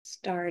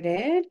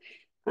started.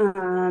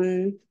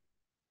 Hi,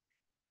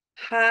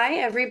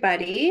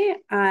 everybody.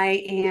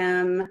 I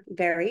am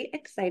very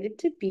excited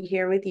to be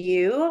here with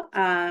you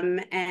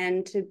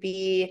and to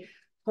be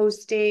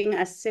hosting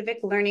a Civic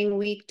Learning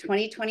Week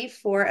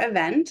 2024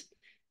 event,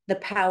 The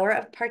Power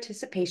of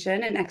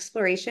Participation and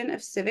Exploration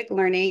of Civic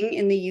Learning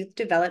in the Youth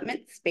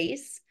Development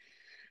Space.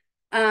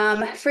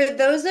 For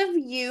those of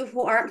you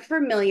who aren't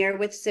familiar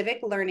with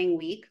Civic Learning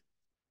Week,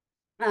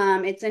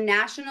 it's a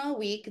national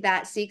week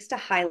that seeks to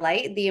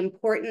highlight the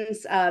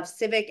importance of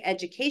civic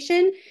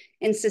education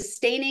in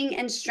sustaining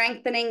and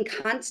strengthening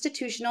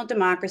constitutional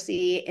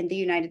democracy in the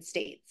United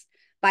States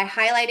by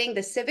highlighting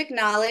the civic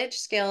knowledge,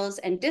 skills,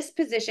 and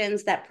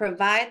dispositions that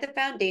provide the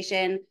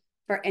foundation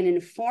for an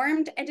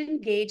informed and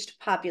engaged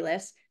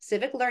populace.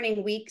 Civic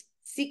Learning Week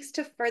seeks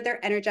to further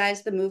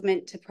energize the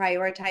movement to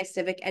prioritize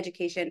civic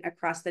education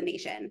across the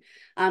nation.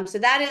 So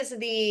that is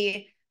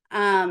the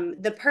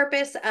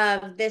purpose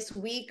of this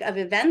week of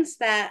events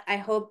that I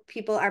hope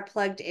people are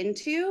plugged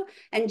into.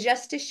 And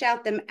just to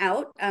shout them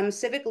out,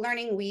 Civic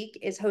Learning Week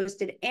is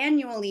hosted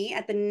annually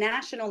at the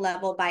national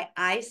level by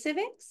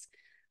iCivics.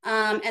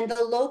 And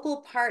the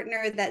local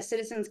partner that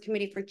Citizens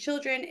Committee for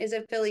Children is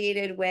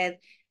affiliated with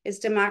is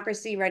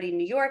Democracy Ready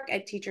New York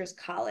at Teachers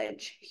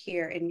College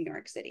here in New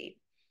York City.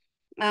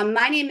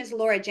 My name is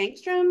Laura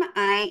Jankstrom.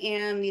 I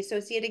am the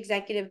Associate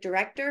Executive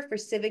Director for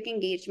Civic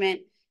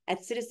Engagement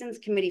at Citizens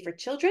Committee for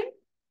Children,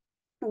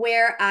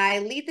 where I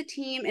lead the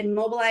team in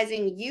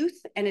mobilizing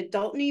youth and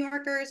adult New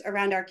Yorkers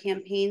around our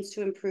campaigns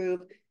to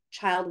improve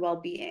child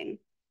well-being.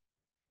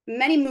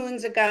 Many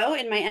moons ago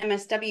in my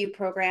MSW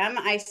program,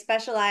 I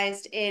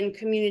specialized in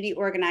community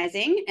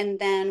organizing and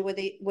then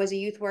was a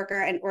youth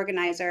worker and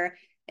organizer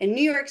in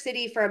New York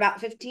City for about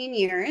 15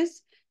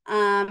 years.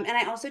 And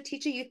I also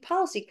teach a youth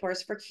policy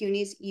course for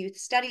CUNY's Youth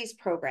Studies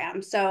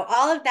program. So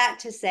all of that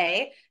to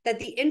say that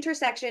the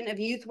intersection of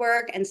youth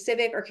work and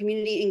civic or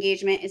community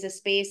engagement is a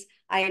space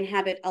I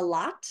inhabit a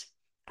lot.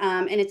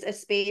 And it's a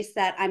space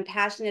that I'm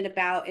passionate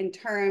about in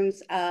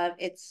terms of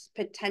its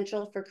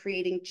potential for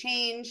creating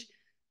change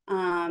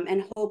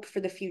and hope for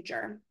the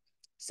future.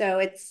 So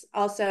it's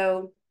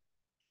also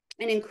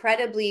an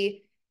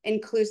incredibly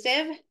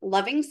inclusive,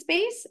 loving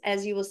space,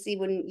 as you will see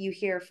when you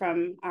hear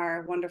from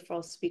our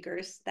wonderful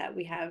speakers that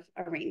we have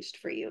arranged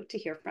for you to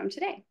hear from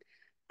today.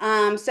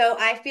 So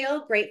I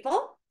feel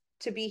grateful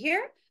to be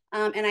here,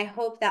 and I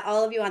hope that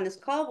all of you on this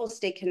call will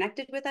stay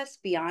connected with us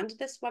beyond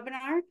this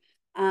webinar.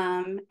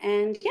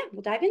 And yeah,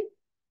 we'll dive in.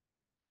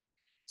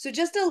 So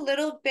just a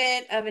little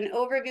bit of an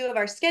overview of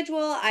our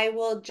schedule. I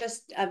will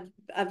just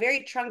a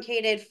very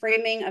truncated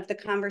framing of the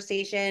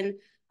conversation.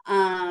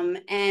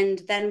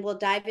 And then we'll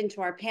dive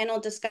into our panel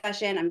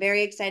discussion. I'm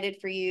very excited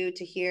for you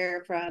to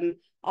hear from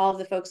all of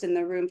the folks in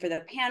the room for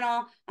the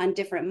panel on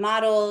different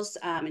models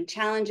and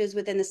challenges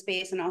within the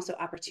space and also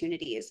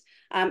opportunities.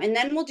 And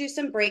then we'll do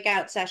some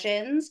breakout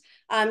sessions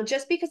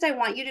just because I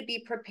want you to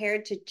be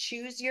prepared to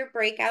choose your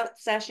breakout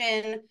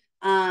session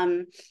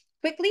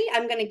quickly.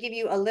 I'm going to give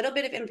you a little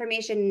bit of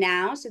information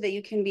now so that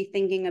you can be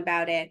thinking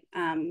about it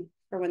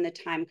for when the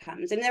time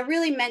comes. And they're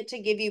really meant to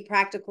give you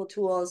practical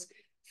tools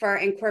for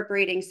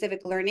incorporating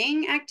civic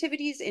learning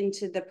activities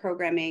into the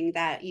programming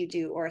that you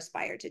do or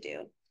aspire to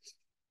do.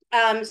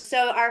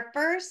 So our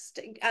first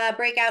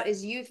breakout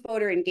is youth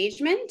voter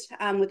engagement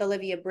with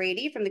Olivia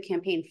Brady from the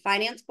Campaign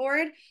Finance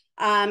Board.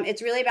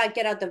 It's really about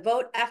get out the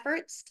vote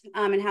efforts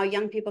and how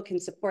young people can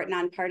support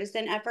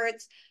nonpartisan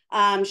efforts,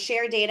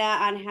 share data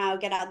on how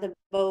get out the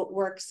vote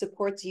work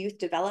supports youth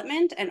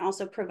development, and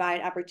also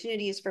provide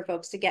opportunities for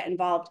folks to get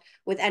involved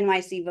with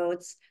NYC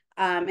votes.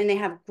 And they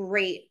have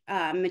great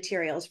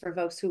materials for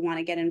folks who want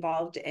to get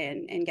involved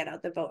in get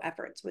out the vote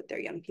efforts with their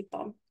young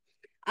people.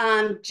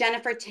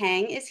 Jennifer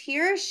Tang is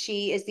here.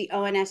 She is the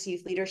ONS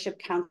Youth Leadership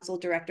Council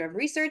Director of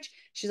Research.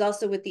 She's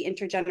also with the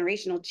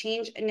Intergenerational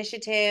Change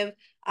Initiative.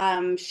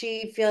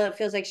 She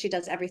feels like she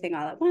does everything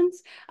all at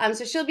once.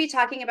 So she'll be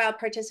talking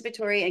about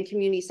participatory and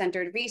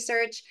community-centered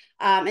research.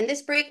 And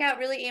this breakout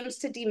really aims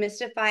to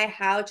demystify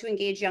how to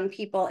engage young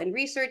people in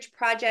research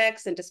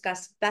projects and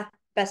discuss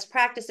best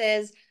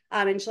practices.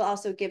 And she'll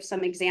also give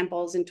some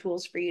examples and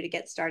tools for you to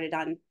get started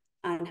on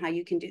how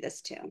you can do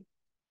this too.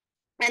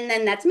 And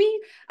then that's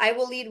me. I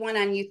will lead one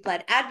on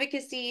youth-led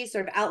advocacy,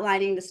 sort of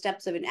outlining the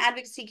steps of an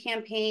advocacy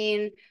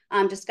campaign,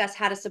 discuss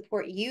how to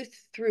support youth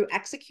through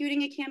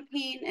executing a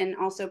campaign, and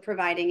also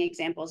providing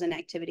examples and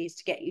activities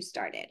to get you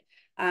started.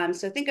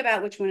 So think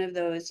about which one of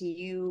those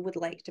you would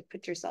like to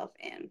put yourself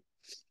in.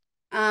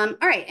 All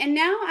right, and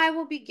now I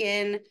will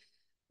begin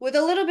with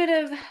a little bit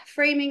of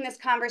framing this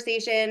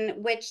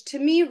conversation, which to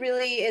me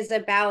really is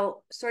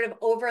about sort of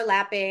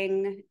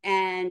overlapping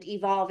and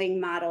evolving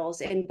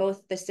models in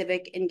both the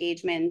civic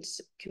engagement,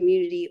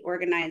 community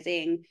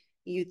organizing,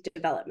 youth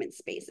development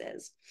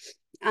spaces.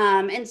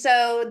 And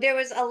so there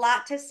was a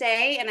lot to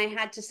say, and I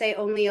had to say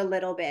only a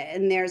little bit.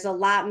 And there's a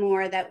lot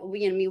more that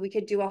we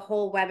could do a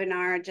whole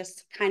webinar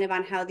just kind of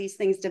on how these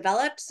things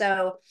developed.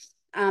 So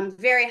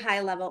very high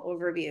level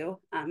overview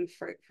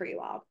for you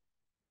all.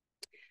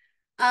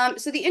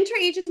 So the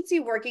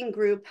Interagency Working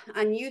Group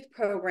on Youth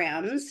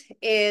Programs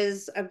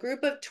is a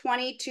group of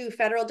 22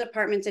 federal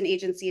departments and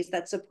agencies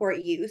that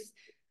support youth.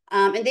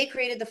 And they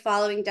created the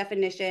following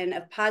definition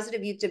of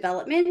positive youth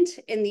development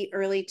in the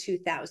early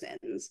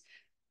 2000s.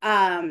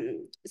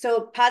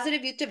 So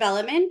positive youth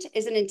development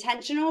is an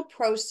intentional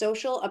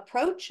pro-social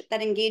approach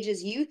that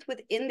engages youth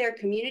within their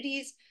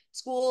communities,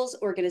 schools,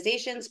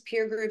 organizations,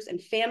 peer groups,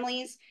 and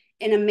families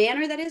in a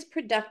manner that is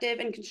productive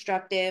and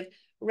constructive,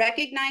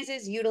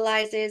 recognizes,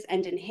 utilizes,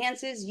 and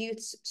enhances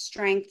youth's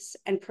strengths,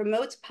 and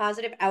promotes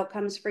positive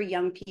outcomes for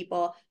young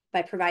people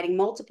by providing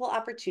multiple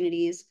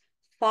opportunities,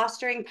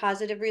 fostering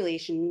positive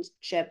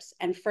relationships,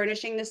 and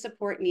furnishing the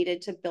support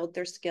needed to build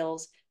their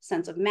skills,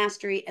 sense of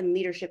mastery, and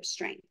leadership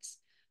strengths.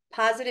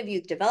 Positive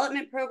youth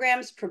development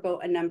programs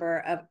promote a number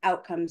of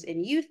outcomes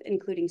in youth,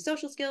 including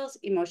social skills,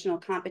 emotional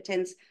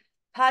competence,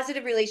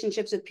 positive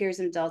relationships with peers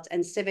and adults,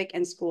 and civic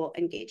and school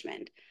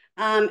engagement.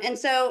 And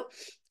so,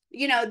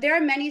 you know, there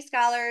are many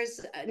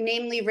scholars,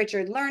 namely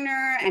Richard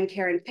Lerner and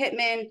Karen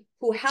Pittman,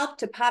 who helped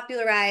to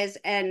popularize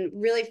and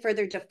really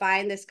further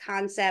define this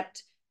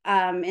concept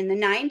in the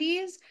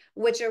 90s,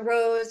 which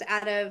arose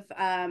out of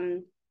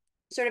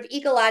sort of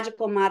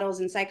ecological models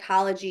in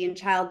psychology and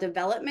child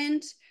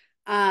development,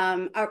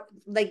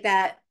 like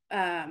that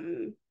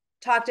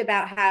talked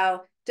about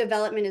how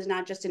development is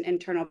not just an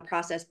internal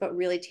process, but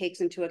really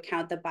takes into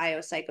account the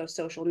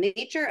biopsychosocial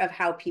nature of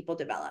how people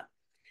develop.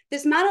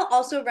 This model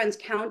also runs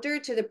counter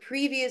to the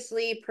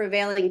previously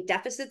prevailing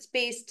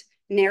deficits-based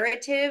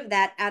narrative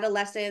that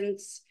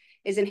adolescence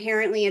is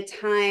inherently a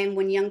time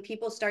when young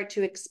people start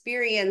to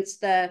experience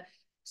the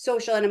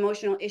social and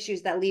emotional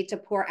issues that lead to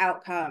poor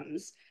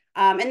outcomes.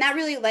 And that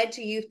really led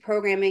to youth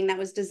programming that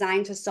was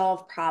designed to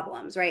solve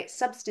problems, right?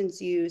 Substance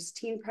use,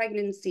 teen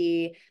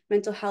pregnancy,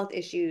 mental health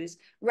issues,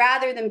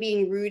 rather than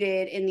being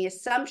rooted in the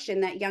assumption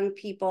that young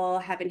people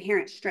have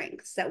inherent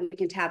strengths that we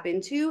can tap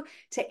into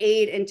to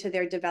aid into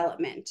their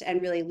development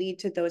and really lead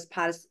to those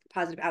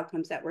positive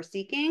outcomes that we're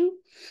seeking.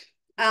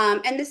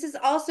 And this is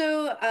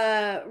also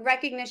a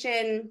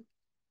recognition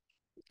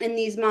in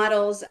these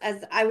models,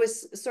 as I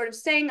was sort of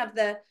saying, of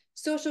the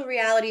social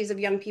realities of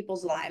young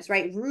people's lives,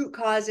 right? Root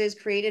causes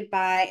created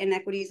by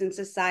inequities in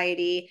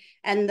society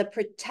and the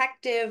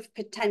protective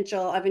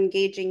potential of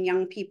engaging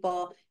young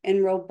people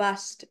in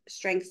robust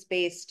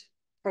strengths-based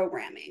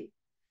programming.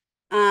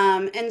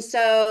 And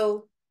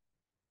so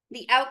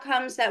the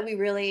outcomes that we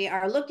really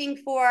are looking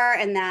for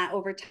and that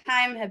over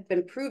time have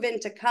been proven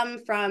to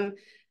come from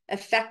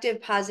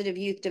effective positive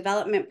youth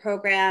development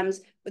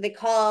programs, what they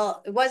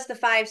call, it was the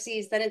 5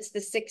 C's, then it's the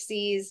 6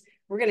 C's.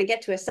 We're going to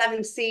get to a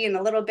 7th C in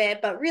a little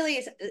bit, but really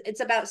it's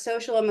about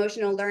social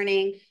emotional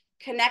learning,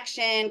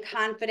 connection,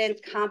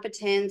 confidence,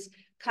 competence,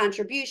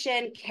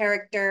 contribution,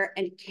 character,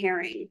 and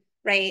caring,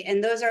 right?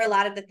 And those are a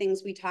lot of the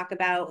things we talk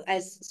about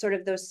as sort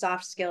of those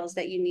soft skills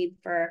that you need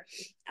for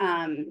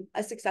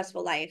a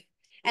successful life.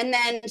 And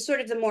then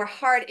sort of the more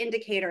hard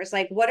indicators,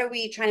 like what are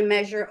we trying to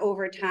measure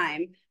over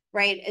time?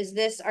 Right? Is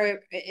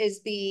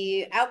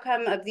the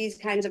outcome of these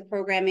kinds of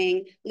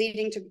programming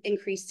leading to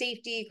increased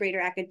safety, greater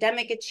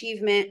academic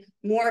achievement,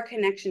 more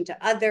connection to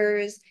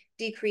others,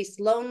 decreased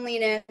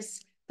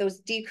loneliness, those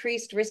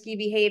decreased risky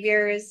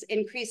behaviors,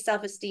 increased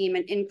self-esteem,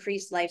 and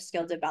increased life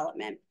skill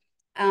development.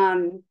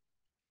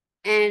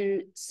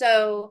 And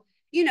so,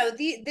 you know,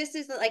 this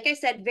is, like I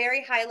said,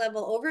 very high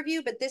level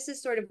overview, but this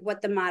is sort of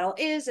what the model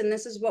is, and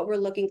this is what we're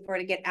looking for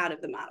to get out of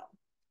the model.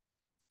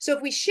 So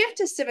if we shift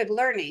to civic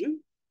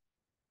learning,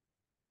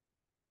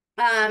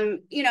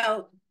 you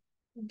know,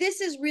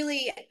 this is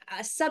really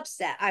a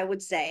subset, I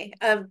would say,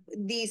 of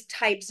these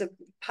types of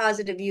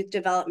positive youth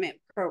development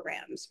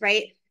programs,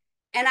 right?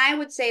 And I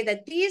would say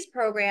that these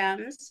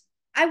programs,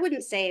 I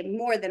wouldn't say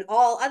more than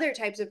all other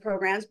types of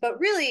programs, but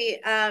really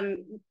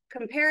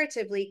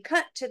comparatively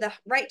cut to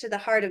the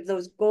heart of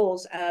those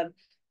goals of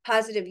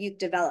positive youth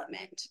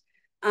development.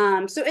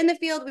 So in the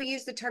field, we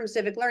use the term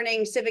civic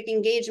learning, civic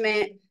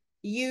engagement,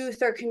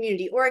 youth or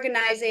community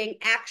organizing,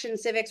 action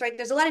civics, right?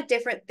 There's a lot of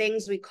different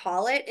things we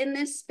call it in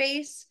this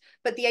space,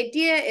 but the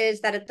idea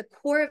is that at the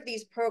core of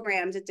these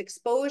programs, it's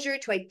exposure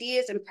to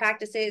ideas and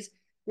practices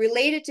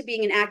related to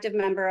being an active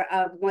member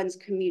of one's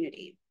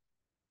community.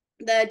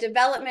 The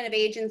development of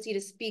agency to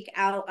speak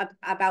out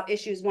about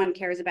issues one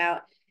cares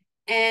about,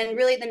 and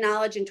really the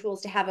knowledge and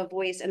tools to have a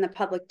voice in the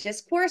public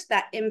discourse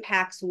that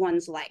impacts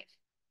one's life.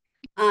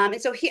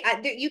 And so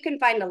you can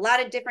find a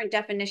lot of different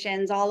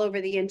definitions all over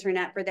the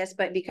internet for this,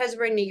 but because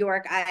we're in New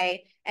York,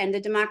 I and the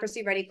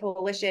Democracy Ready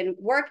Coalition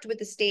worked with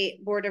the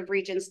State Board of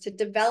Regents to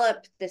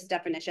develop this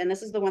definition.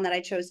 This is the one that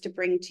I chose to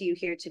bring to you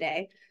here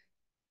today.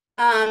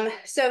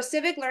 So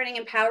civic learning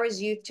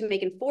empowers youth to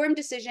make informed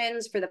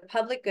decisions for the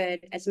public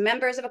good as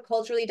members of a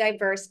culturally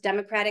diverse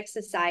democratic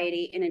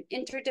society in an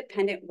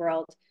interdependent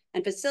world,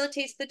 and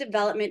facilitates the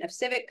development of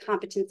civic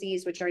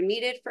competencies which are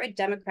needed for a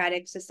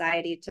democratic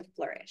society to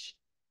flourish.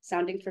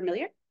 Sounding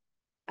familiar?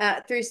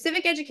 Through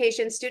civic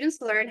education,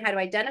 students learn how to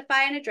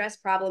identify and address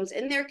problems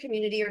in their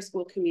community or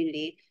school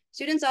community.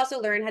 Students also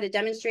learn how to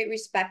demonstrate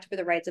respect for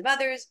the rights of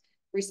others,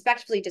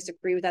 respectfully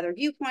disagree with other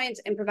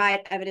viewpoints, and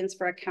provide evidence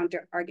for a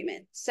counter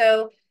argument.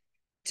 So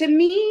to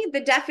me,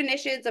 the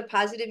definitions of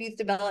positive youth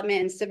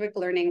development and civic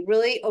learning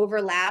really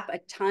overlap a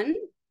ton.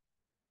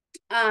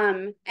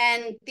 And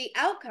the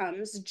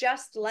outcomes,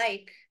 just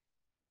like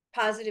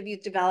positive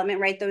youth development,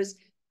 right?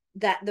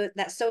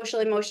 That social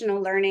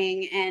emotional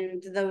learning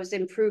and those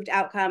improved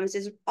outcomes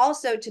is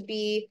also to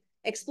be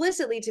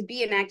explicitly to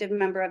be an active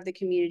member of the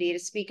community, to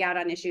speak out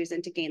on issues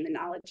and to gain the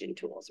knowledge and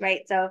tools,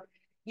 right? So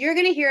you're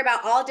going to hear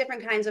about all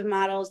different kinds of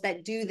models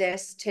that do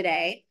this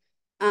today.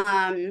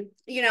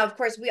 Of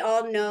course, we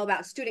all know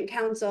about Student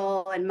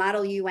Council and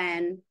Model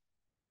UN.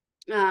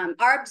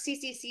 Our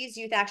CCC's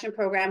Youth Action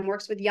Program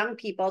works with young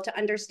people to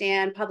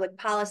understand public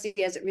policy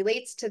as it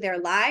relates to their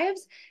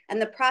lives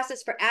and the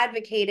process for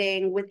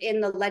advocating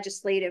within the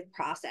legislative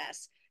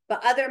process.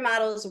 But other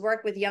models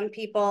work with young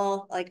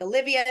people like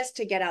Olivia's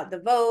to get out the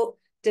vote,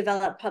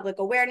 develop public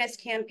awareness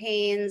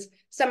campaigns.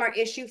 Some are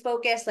issue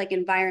focused, like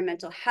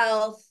environmental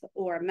health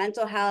or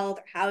mental health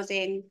or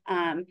housing.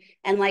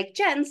 And like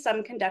Jen,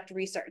 some conduct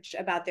research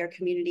about their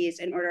communities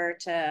in order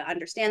to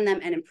understand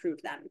them and improve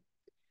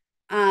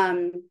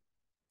them.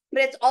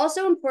 But it's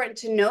also important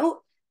to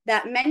note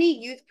that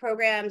many youth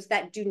programs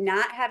that do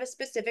not have a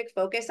specific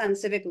focus on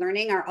civic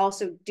learning are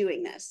also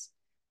doing this.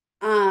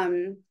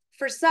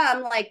 For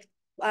some, like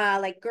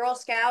Girl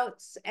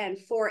Scouts and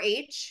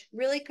 4-H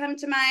really come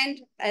to mind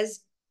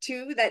as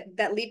two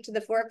that leap to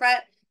the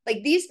forefront.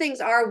 Like these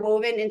things are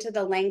woven into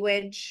the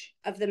language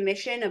of the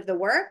mission of the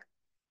work.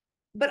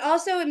 But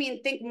also, I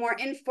mean, think more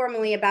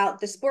informally about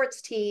the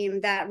sports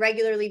team that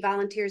regularly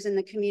volunteers in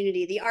the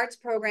community, the arts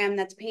program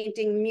that's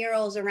painting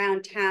murals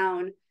around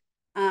town,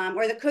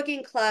 or the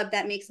cooking club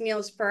that makes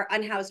meals for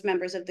unhoused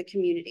members of the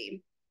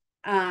community.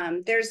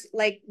 There's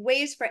like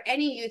ways for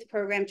any youth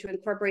program to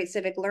incorporate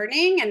civic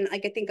learning, and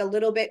like I think a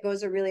little bit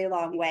goes a really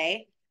long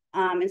way.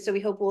 And so we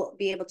hope we'll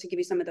be able to give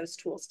you some of those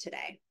tools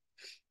today.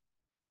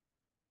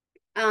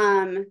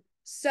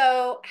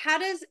 So how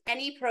does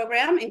any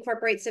program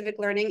incorporate civic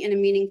learning in a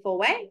meaningful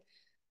way?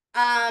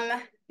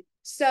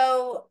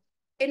 So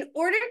in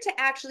order to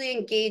actually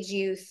engage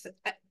youth,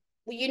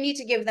 you need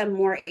to give them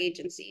more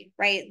agency,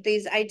 right?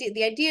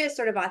 The idea is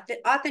sort of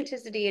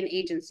authenticity and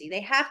agency.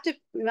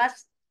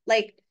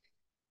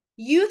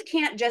 Youth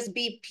can't just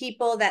be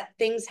people that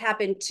things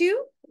happen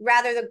to.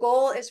 Rather, the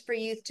goal is for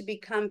youth to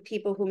become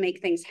people who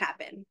make things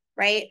happen,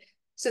 right?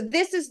 So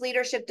this is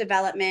leadership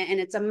development, and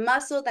it's a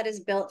muscle that is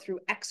built through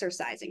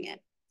exercising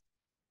it.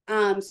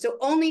 So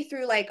only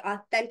through like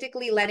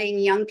authentically letting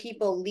young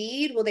people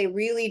lead will they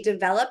really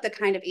develop the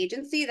kind of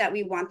agency that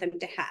we want them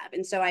to have.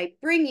 And so I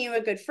bring you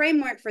a good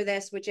framework for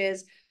this, which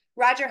is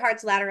Roger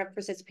Hart's Ladder of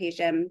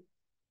Participation.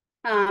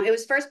 It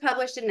was first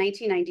published in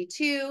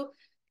 1992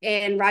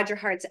 in Roger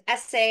Hart's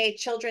essay,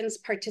 Children's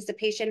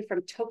Participation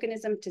from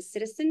Tokenism to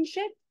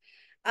Citizenship.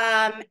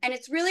 And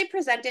it's really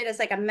presented as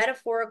like a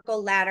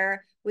metaphorical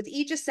ladder with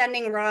each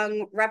ascending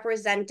rung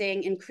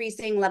representing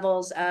increasing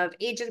levels of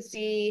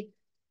agency,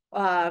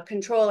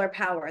 control, or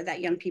power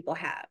that young people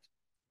have.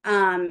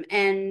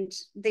 And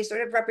they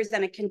sort of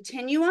represent a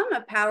continuum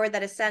of power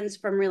that ascends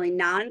from really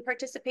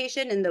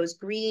non-participation in those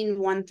green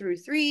 1 through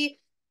 3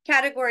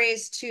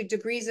 categories to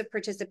degrees of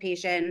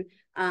participation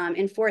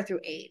in 4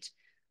 through 8.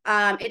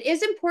 It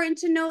is important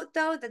to note,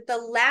 though, that the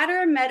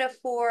ladder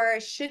metaphor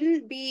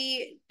shouldn't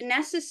be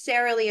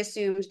necessarily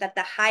assumed that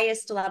the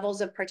highest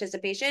levels of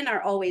participation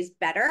are always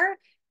better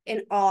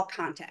in all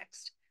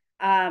contexts.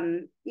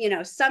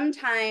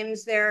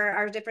 Sometimes there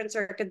are different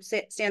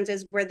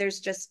circumstances where there's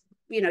just,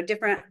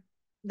 different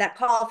that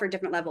call for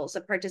different levels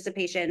of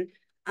participation.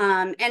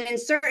 And in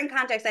certain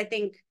contexts, I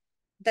think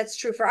that's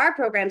true for our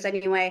programs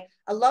anyway,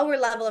 a lower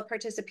level of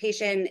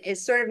participation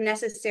is sort of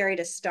necessary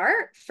to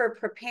start for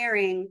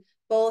preparing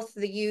both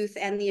the youth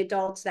and the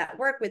adults that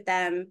work with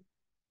them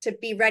to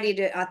be ready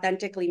to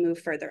authentically move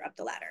further up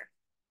the ladder.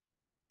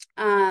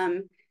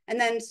 And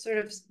then sort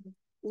of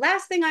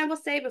last thing I will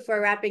say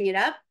before wrapping it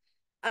up,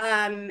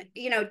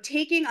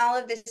 taking all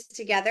of this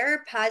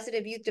together,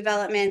 positive youth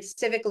development,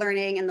 civic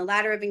learning, and the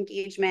ladder of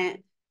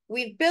engagement,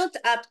 we've built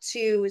up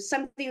to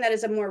something that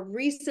is a more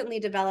recently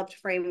developed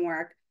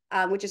framework,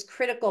 which is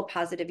critical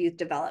positive youth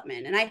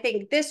development. And I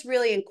think this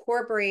really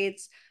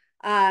incorporates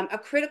a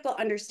critical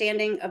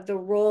understanding of the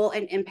role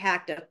and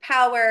impact of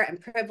power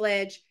and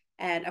privilege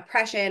and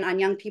oppression on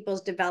young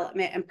people's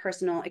development and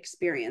personal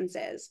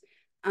experiences.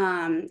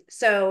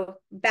 So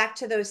back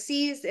to those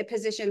C's, it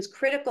positions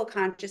critical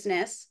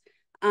consciousness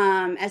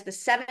as the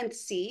 7th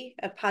C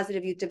of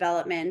positive youth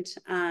development,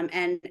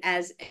 and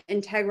as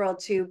integral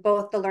to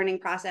both the learning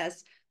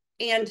process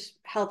and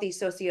healthy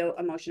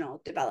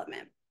socio-emotional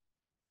development.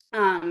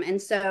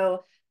 And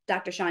so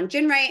Dr. Sean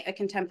Ginwright, a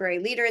contemporary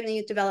leader in the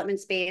youth development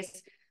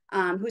space,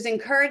 who's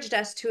encouraged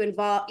us to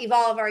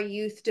evolve our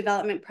youth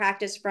development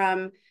practice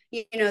from,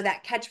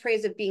 that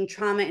catchphrase of being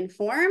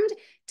trauma-informed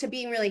to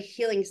being really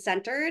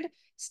healing-centered,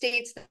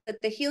 states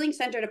that the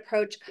healing-centered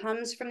approach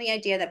comes from the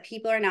idea that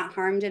people are not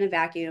harmed in a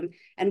vacuum,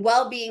 and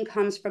well-being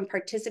comes from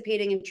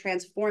participating in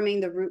transforming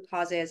the root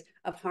causes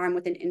of harm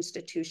within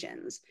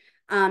institutions.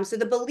 So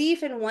the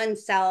belief in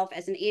oneself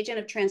as an agent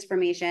of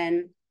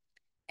transformation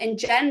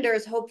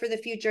engenders hope for the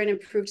future and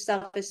improved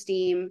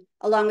self-esteem,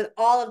 along with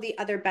all of the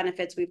other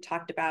benefits we've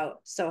talked about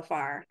so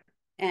far.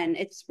 And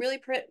it's really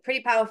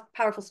pretty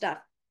powerful stuff.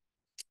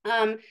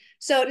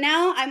 So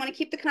now I want to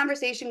keep the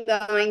conversation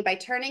going by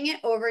turning it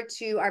over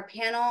to our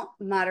panel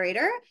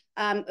moderator,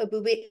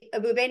 Ebube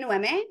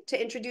Nweme,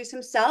 to introduce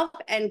himself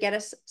and get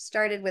us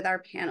started with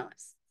our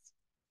panelists.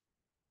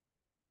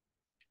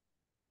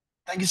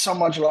 Thank you so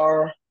much,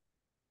 Laura.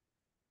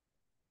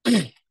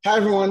 Hi,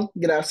 everyone.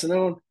 Good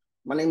afternoon.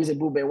 My name is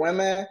Ebube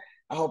Nweme.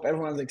 I hope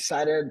everyone's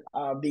excited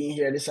being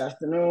here this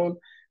afternoon.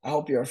 I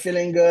hope you're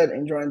feeling good,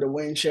 enjoying the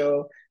wind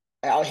chill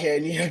out here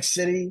in New York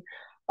City.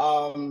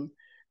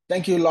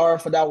 Thank you, Laura,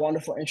 for that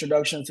wonderful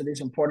introduction to this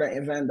important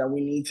event that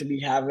we need to be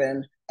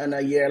having in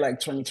a year like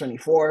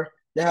 2024.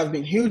 There have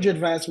been huge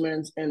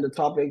advancements in the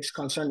topics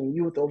concerning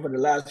youth over the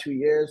last few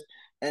years,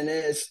 and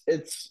it's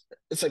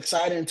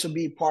exciting to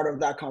be part of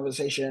that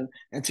conversation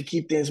and to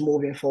keep things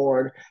moving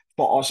forward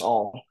for us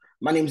all.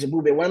 My name is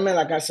Ebube Nweme,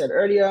 like I said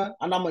earlier,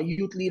 and I'm a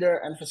youth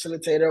leader and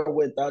facilitator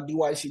with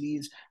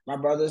DYCD's My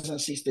Brothers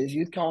and Sisters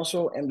Youth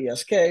Council,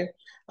 MBSK.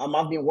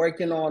 I've been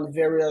working on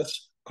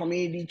various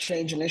community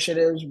change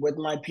initiatives with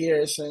my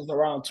peers since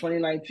around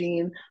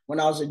 2019 when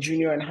I was a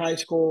junior in high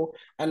school,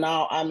 and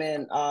now I'm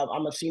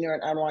a senior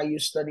at NYU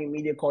studying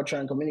media culture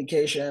and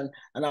communication,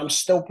 and I'm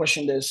still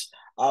pushing this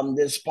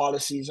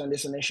policies and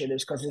these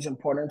initiatives because it's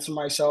important to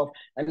myself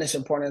and it's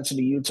important to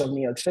the youth of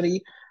New York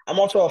City. I'm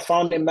also a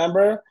founding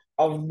member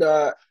of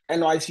the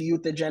NYC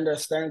Youth Agenda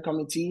Steering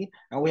Committee,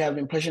 and we have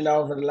been pushing that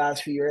over the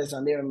last few years,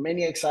 and there are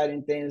many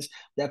exciting things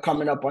that are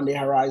coming up on the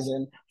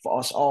horizon for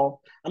us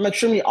all. I'm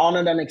extremely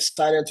honored and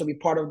excited to be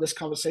part of this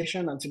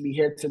conversation and to be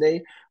here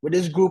today with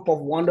this group of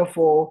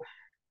wonderful,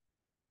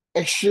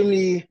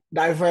 extremely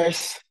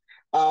diverse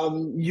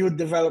youth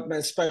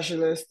development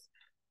specialists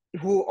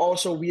who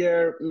also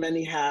wear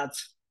many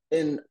hats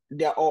in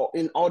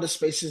all the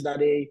spaces that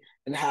they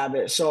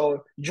inhabit.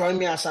 So join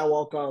me as I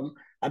welcome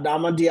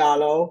Adama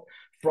Diallo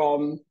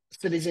from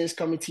Citizens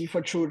Committee for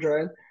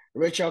Children,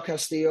 Rachel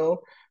Castillo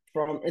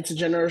from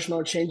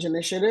Intergenerational Change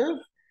Initiative,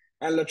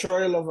 and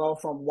Latoya Lovell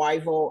from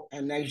WIVO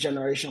and Next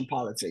Generation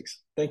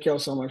Politics. Thank you all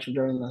so much for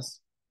joining us.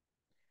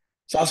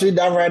 So as we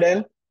dive right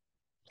in,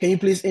 can you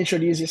please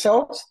introduce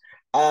yourselves,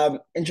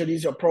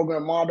 introduce your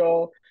program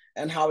model,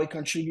 and how it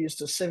contributes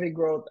to civic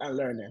growth and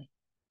learning?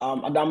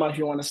 Adama, if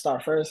you want to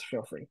start first,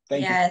 feel free.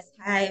 Thank you. Yes.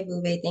 Hi,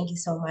 Bube. Thank you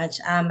so much.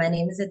 My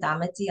name is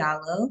Adama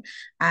Diallo.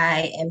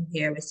 I am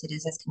here with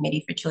Citizens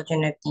Committee for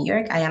Children of New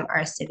York. I am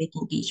our Civic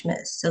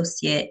Engagement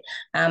Associate.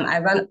 I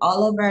run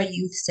all of our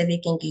youth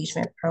civic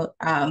engagement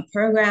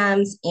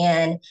programs.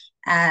 And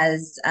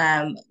as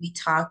we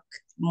talk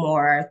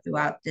more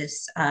throughout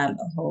this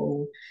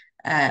whole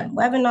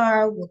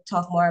webinar, we'll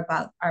talk more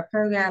about our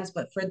programs,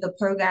 but for the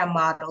program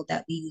model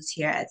that we use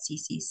here at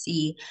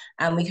CCC,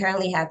 we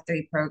currently have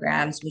 3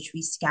 programs which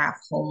we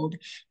scaffold.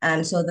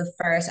 So the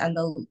first on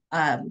the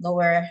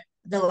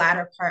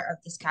latter part of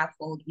the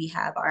scaffold, we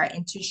have our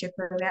internship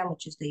program,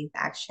 which is the Youth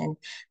Action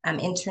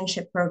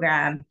internship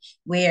program,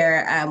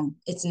 where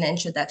it's an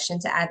introduction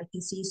to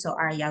advocacy. So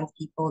our young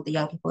people, the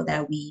young people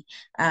that we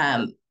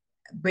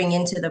bring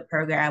into the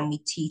program, we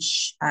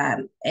teach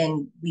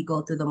and we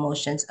go through the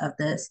motions of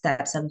the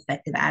steps of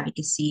effective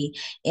advocacy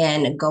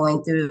and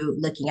going through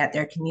looking at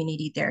their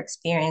community, their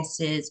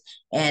experiences,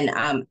 and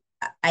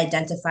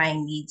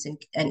identifying needs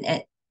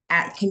and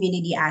at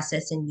community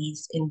assets and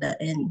needs in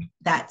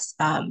that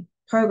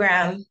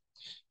program.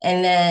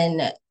 And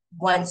then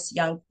once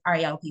our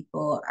young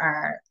people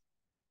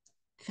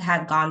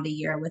have gone the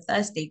year with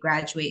us, they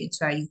graduate into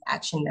our Youth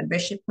Action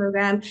Membership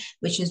Program,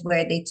 which is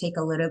where they take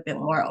a little bit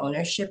more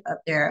ownership of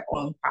their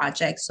own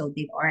projects. So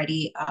they've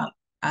already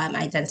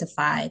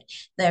identified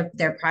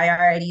their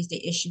priorities,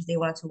 the issues they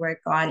want to work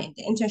on in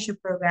the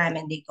internship program,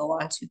 and they go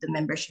on to the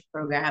membership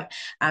program,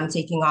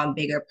 taking on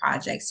bigger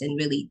projects and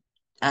really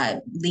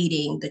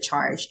leading the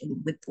charge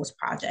with those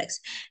projects.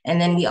 And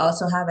then we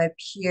also have a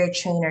peer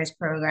trainers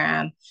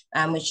program,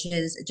 which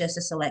is just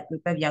a select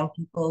group of young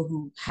people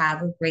who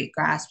have a great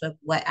grasp of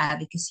what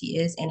advocacy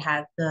is and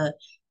have the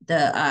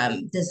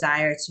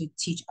desire to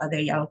teach other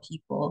young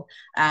people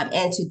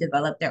and to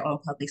develop their own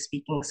public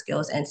speaking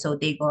skills. And so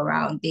they go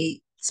around,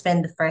 they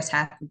spend the first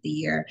half of the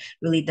year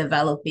really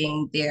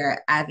developing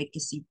their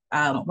advocacy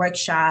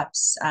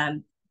workshops.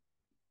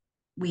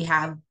 We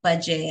have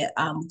budget,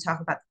 we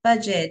talk about the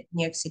budget,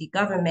 New York City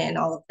government, and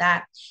all of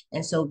that.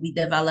 And so we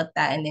develop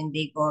that, and then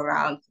they go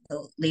around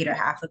the later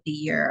half of the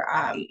year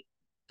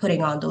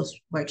putting on those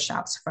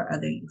workshops for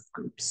other youth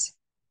groups.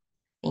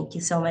 Thank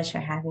you so much for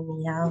having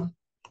me, y'all.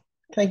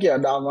 Thank you,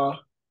 Adama.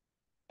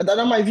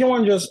 Adama, if you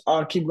want to just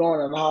keep going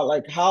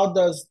on how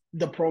does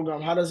the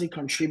program, how does it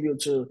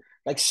contribute to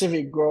like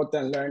civic growth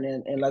and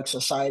learning in like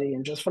society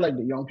and just for like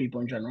the young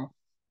people in general?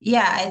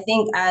 Yeah, I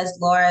think as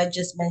Laura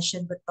just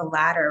mentioned with the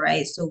latter,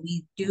 right? So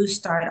we do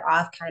start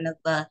off kind of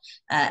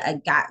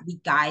we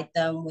guide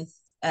them with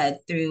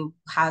through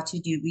how to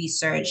do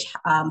research,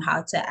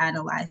 how to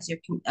analyze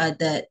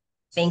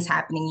things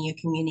happening in your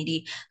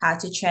community, how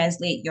to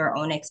translate your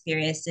own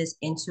experiences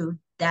into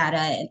data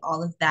and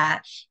all of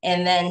that.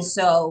 And then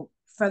so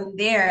from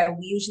there,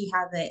 we usually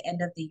have the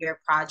end of the year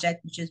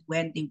project, which is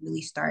when they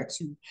really start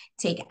to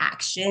take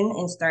action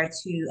and start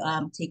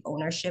to take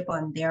ownership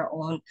on their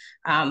own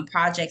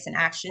projects and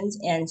actions.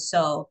 And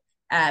so,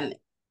 and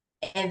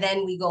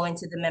then we go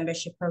into the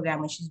membership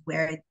program, which is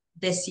where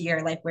this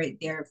year, like where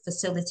they're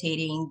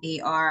facilitating, they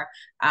are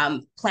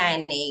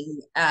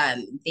planning,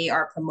 they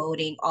are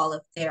promoting all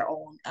of their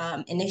own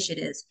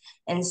initiatives.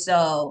 And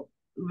so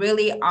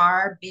really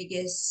our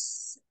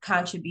biggest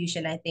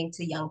contribution, I think,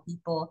 to young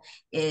people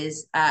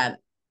is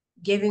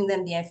giving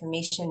them the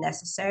information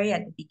necessary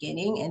at the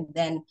beginning, and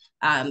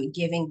then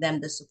giving them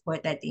the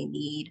support that they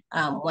need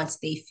once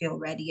they feel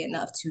ready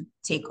enough to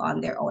take on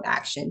their own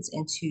actions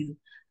and to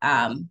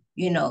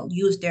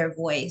use their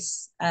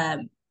voice,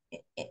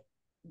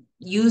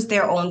 use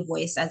their own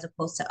voice as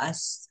opposed to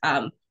us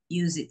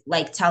use it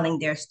like telling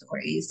their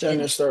stories Telling in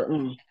your story.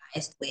 a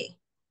nice way.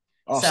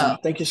 Awesome. So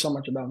Thank you so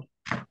much, Adam.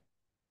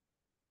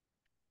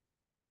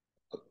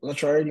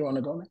 LaTroy, do you want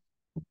to go next?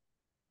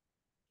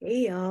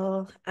 Hey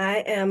y'all,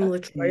 I am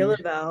LaTroy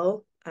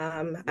Lavelle.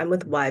 I'm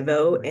with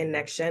WIVO in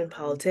Next Gen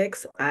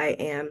Politics. I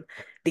am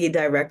the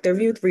Director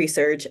of Youth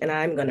Research, and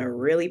I'm gonna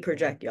really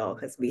project y'all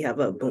because we have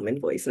a booming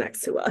voice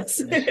next to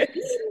us.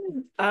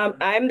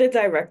 I'm the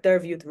Director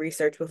of Youth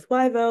Research with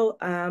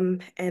WIVO,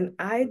 and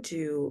I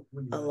do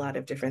a lot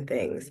of different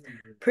things,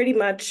 pretty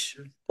much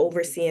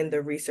overseeing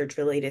the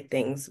research-related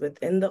things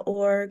within the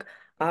org,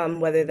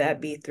 whether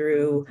that be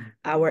through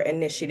our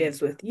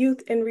initiatives with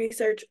youth in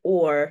research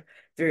or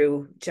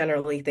through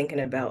generally thinking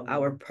about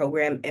our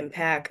program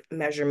impact,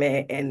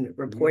 measurement, and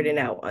reporting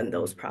out on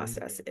those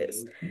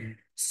processes.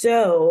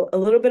 So a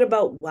little bit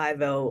about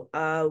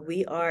WIVO.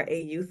 We are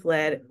a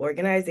youth-led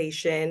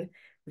organization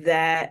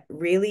that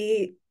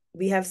really,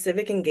 we have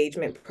civic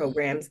engagement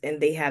programs, and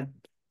they have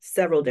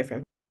several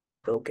different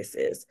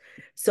focuses.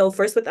 So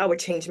first, with our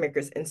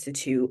Changemakers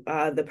Institute,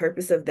 the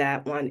purpose of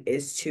that one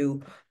is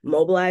to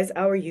mobilize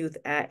our youth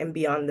at and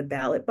beyond the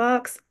ballot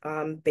box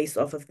based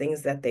off of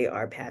things that they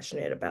are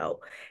passionate about.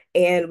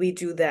 And we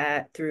do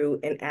that through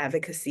an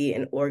advocacy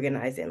and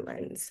organizing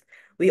lens.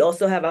 We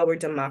also have our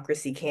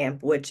Democracy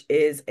Camp, which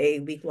is a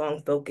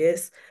week-long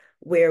focus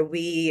where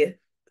we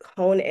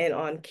hone in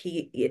on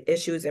key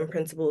issues and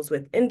principles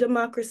within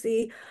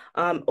democracy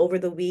over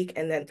the week,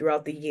 and then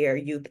throughout the year,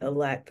 youth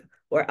elect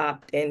or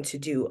opt in to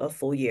do a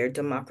full year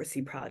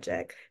democracy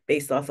project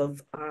based off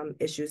of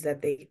issues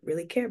that they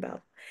really care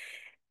about.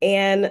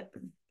 And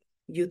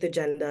youth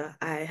agenda,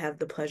 I have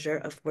the pleasure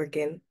of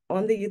working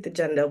on the youth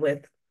agenda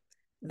with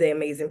the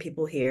amazing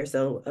people here.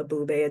 So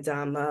Abube,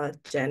 Adama,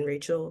 Jen,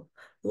 Rachel,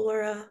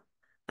 Laura.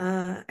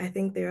 I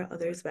think there are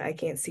others, but I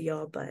can't see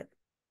y'all, but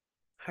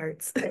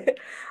hearts.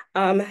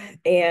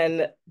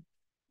 And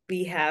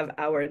we have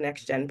our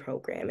Next Gen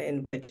program,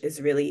 and which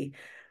is really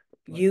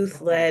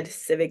youth-led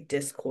civic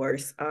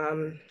discourse.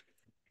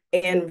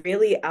 And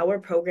really our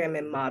program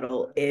and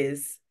model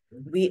is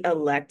we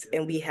elect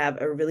and we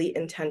have a really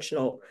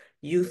intentional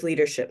youth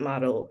leadership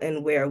model,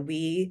 and where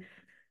we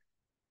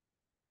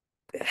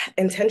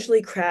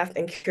intentionally craft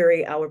and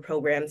curate our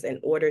programs in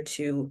order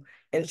to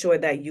ensure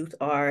that youth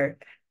are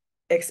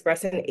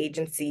expressing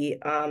agency,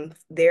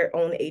 their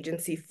own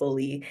agency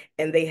fully,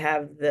 and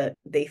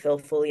they feel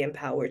fully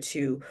empowered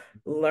to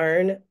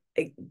learn,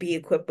 be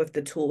equipped with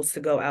the tools to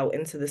go out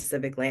into the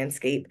civic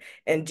landscape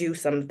and do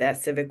some of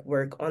that civic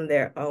work on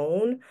their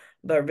own,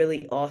 but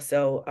really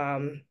also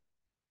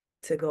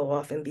to go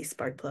off and be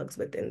spark plugs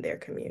within their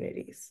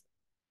communities.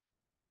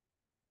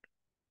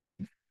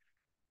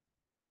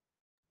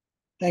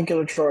 Thank you,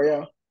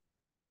 LaTroy.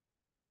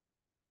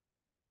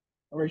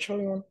 Rachel,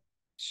 you want?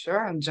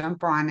 Sure, I'll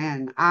jump on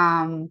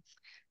in.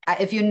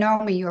 If you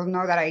know me, you'll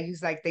know that I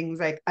use like things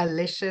like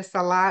alicious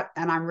a lot,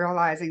 and I'm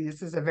realizing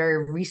this is a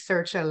very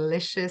research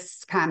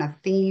alicious kind of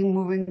theme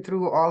moving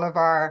through all of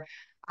our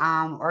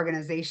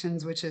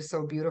organizations, which is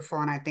so beautiful,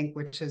 and I think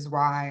which is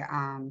why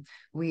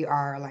we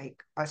are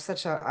like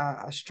such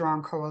a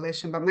strong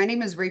coalition. But my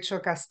name is Rachel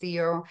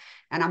Castillo,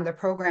 and I'm the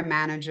program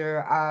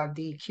manager of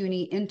the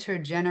CUNY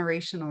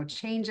Intergenerational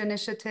Change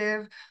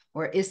Initiative,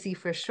 or ISSI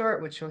for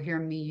short, which you'll hear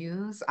me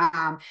use.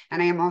 And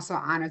I am also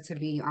honored to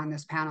be on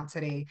this panel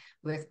today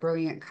with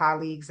brilliant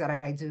colleagues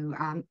that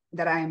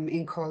that I'm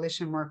in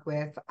coalition work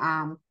with.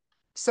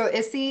 So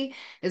ISSI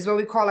is what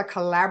we call a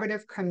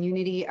collaborative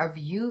community of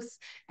youth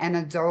and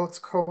adult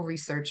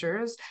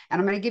co-researchers.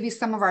 And I'm going to give you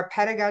some of our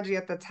pedagogy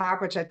at the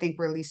top, which I think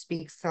really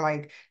speaks to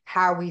like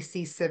how we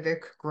see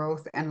civic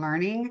growth and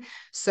learning.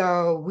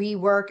 So we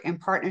work in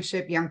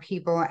partnership, young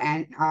people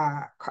and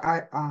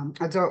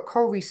adult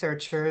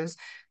co-researchers,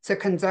 to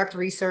conduct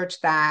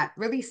research that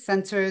really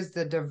centers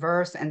the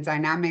diverse and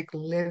dynamic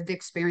lived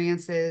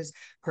experiences,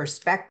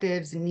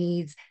 perspectives,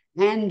 needs,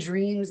 and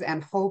dreams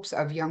and hopes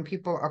of young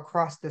people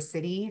across the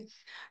city.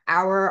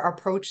 Our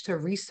approach to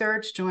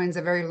research joins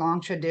a very long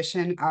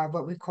tradition of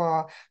what we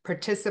call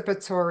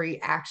participatory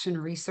action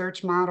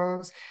research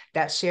models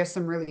that share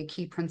some really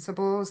key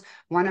principles,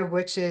 one of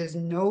which is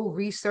no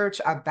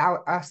research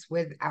about us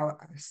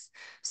without us.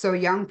 So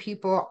young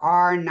people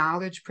are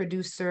knowledge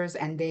producers,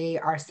 and they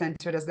are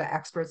centered as the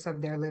experts of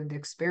their lived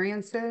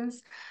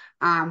experiences.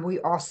 We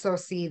also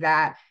see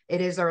that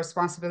it is our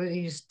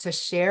responsibility to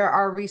share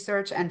our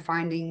research and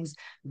findings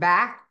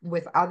back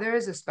with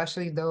others,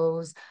 especially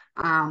those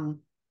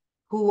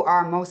who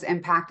are most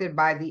impacted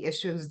by the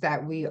issues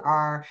that we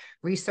are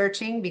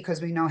researching,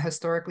 because we know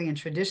historically and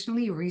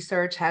traditionally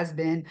research has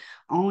been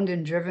owned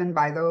and driven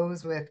by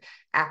those with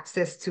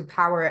access to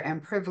power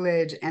and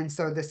privilege. And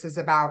so this is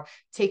about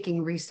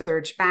taking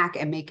research back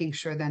and making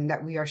sure then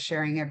that we are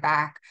sharing it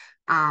back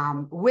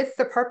with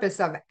the purpose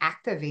of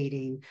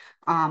activating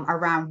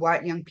around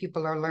what young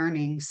people are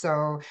learning.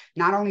 So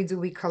not only do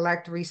we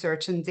collect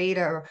research and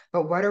data,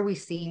 but what are we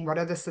seeing? What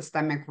are the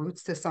systemic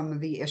roots to some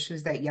of the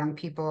issues that young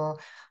people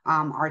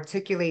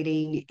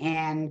articulating,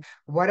 and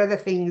what are the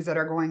things that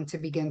are going to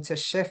begin to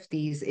shift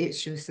these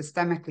issues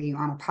systemically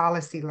on a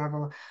policy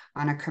level,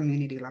 on a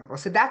community level?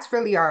 So that's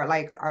really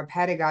our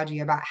pedagogy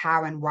about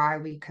how and why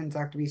we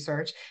conduct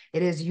research.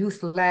 It is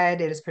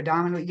youth-led, it is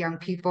predominantly young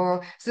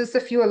people. So just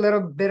a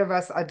little bit of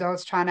us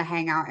adults trying to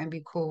hang out and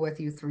be cool with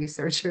youth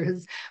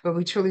researchers, but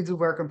we truly do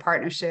work in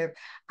partnership.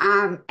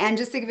 And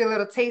just to give you a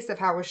little taste of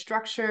how we're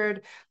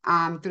structured,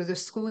 through the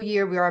school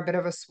year, we are a bit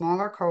of a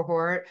smaller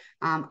cohort,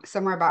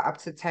 somewhere about up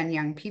to 10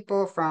 young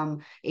people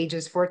from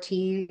ages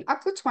 14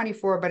 up to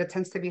 24, but it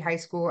tends to be high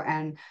school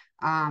and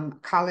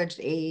college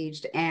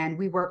aged. And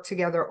we work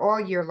together all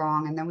year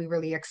long. And then we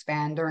really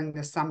expand during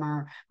the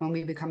summer when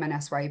we become an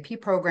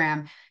SYP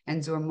program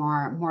and do a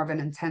more of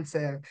an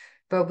intensive.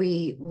 But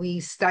we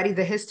study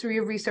the history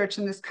of research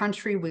in this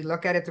country. We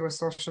look at it through a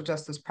social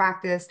justice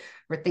practice.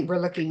 We're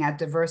looking at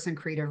diverse and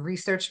creative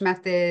research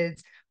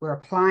methods. We're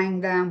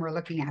applying them. We're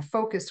looking at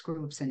focus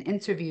groups and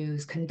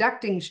interviews,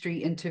 conducting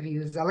street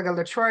interviews. Elega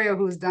Latroya,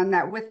 who's done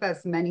that with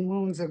us many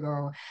moons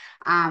ago.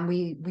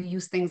 We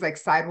use things like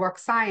sidewalk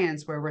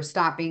science, where we're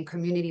stopping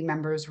community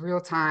members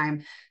real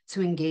time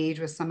to engage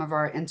with some of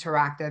our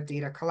interactive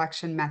data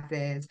collection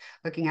methods,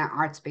 looking at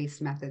arts-based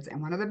methods.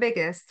 And one of the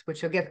biggest,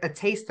 which you'll get a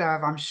taste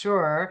of, I'm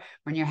sure,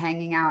 when you're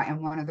hanging out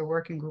in one of the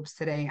working groups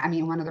today,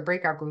 one of the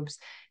breakout groups,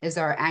 is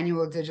our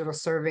annual digital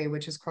survey,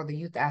 which is called the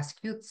Youth Ask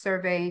Youth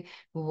Survey.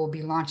 We will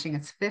be launching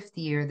its 5th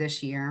year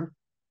this year.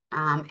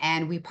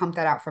 And we pump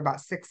that out for about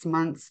 6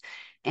 months.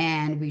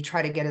 And we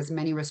try to get as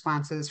many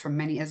responses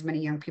from as many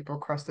young people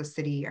across the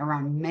city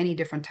around many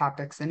different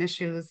topics and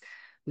issues.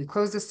 We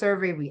close the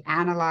survey, we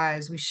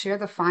analyze, we share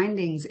the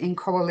findings in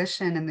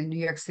coalition in the New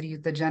York City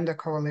Youth Agenda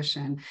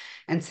Coalition.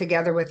 And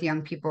together with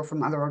young people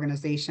from other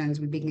organizations,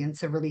 we begin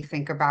to really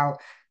think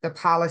about the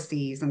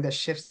policies and the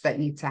shifts that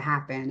need to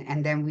happen.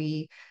 And then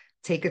we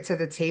take it to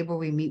the table.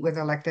 We meet with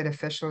elected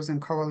officials in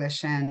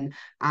coalition.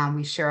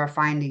 We share our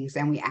findings,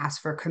 and we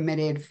ask for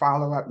committed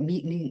follow-up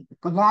meeting,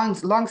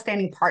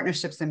 long-standing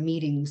partnerships and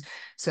meetings,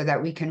 so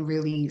that we can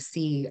really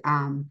see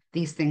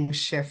these things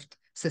shift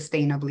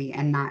sustainably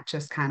and not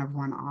just kind of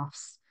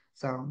one-offs.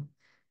 So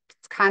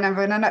it's kind of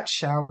in a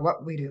nutshell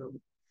what we do.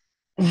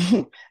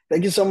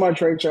 Thank you so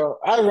much, Rachel.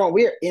 Everyone,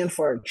 we're in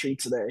for a treat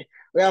today.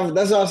 That's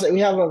what I say. We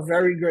have a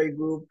very great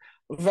group,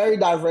 very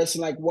diverse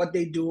in like what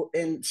they do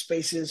in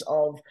spaces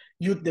of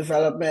youth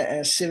development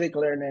and civic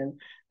learning.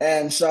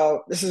 And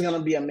so this is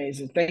gonna be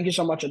amazing. Thank you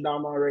so much,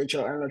 Adama,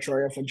 Rachel, and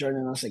Latoya for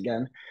joining us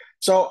again.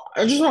 So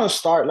I just want to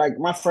start like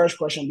my first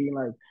question being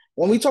like,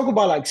 when we talk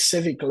about like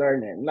civic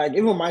learning, like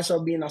even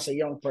myself being as a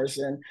young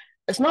person,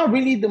 it's not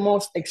really the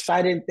most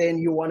exciting thing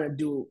you want to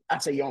do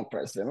as a young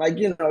person. Like,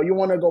 you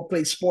want to go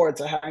play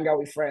sports or hang out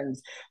with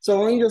friends.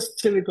 So when you just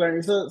civic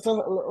learning,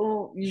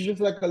 you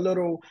just like a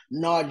little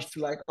nudge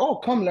to like, oh,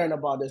 come learn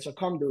about this or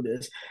come do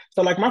this.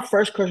 So like my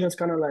first question is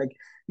kind of like,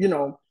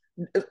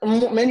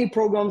 many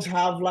programs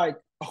have like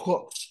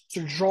hooks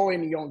to draw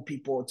in young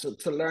people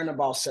to learn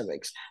about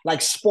civics,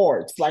 like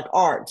sports, like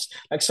arts,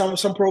 like some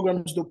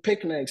programs do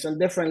picnics and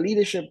different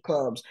leadership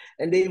clubs,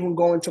 and they even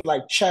go into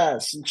like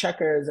chess and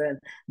checkers and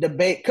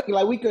debate.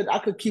 Like I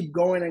could keep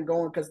going and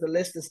going because the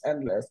list is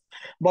endless.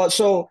 But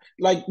so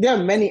like there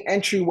are many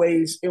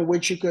entryways in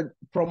which you could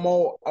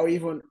promote or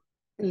even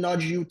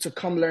nudge you to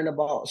come learn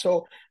about.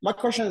 So my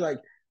question is like,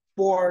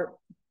 for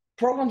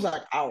programs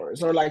like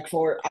ours, or like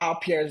for our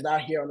peers that are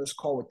here on this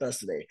call with us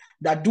today,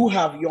 that do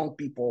have young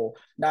people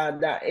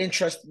that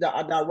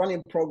are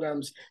running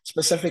programs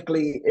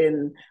specifically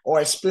in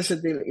or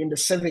explicitly in the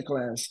civic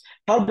lens,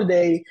 how do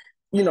they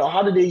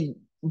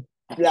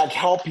like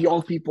help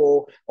young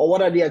people, or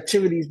what are the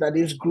activities that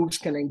these groups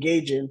can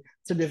engage in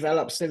to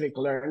develop civic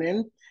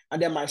learning? And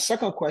then my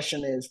second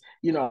question is,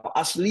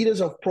 as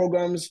leaders of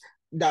programs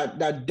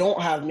that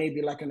don't have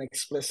maybe like an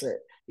explicit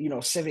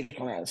civic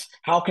lens,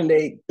 how can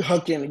they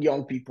hook in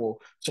young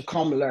people to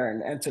come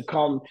learn and to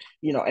come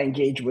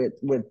engage with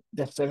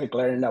the civic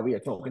learning that we are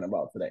talking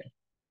about today?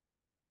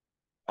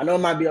 I know it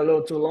might be a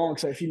little too long,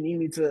 so if you need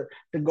me to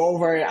go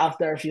over it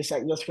after a few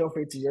seconds, just feel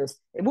free to just.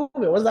 Hey,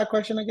 what's that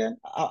question again?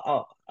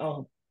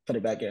 I'll put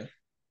it back in.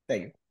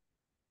 Thank you.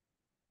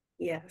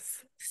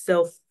 Yes.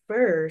 So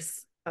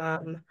first,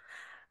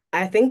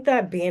 I think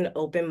that being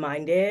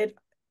open-minded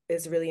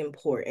is really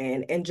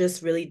important, and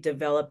just really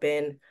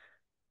developing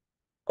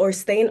or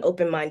staying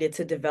open-minded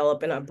to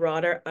developing a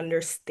broader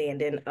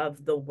understanding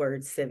of the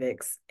word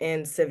civics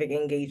and civic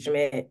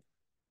engagement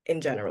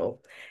in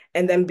general.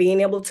 And then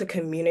being able to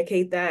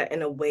communicate that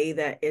in a way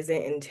that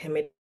isn't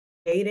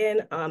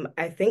intimidating.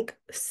 I think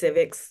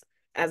civics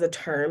as a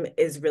term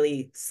is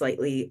really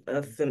slightly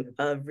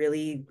a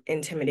really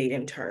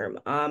intimidating term.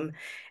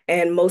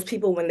 And most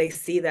people, when they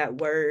see that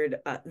word,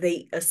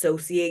 they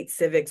associate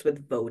civics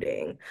with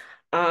voting.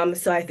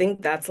 So I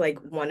think that's like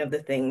one of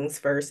the things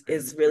first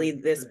is really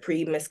this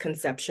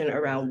pre-misconception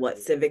around what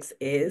civics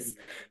is.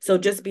 So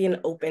just being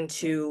open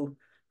to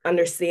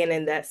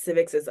understanding that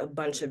civics is a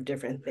bunch of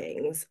different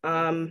things.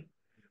 And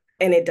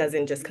it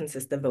doesn't just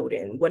consist of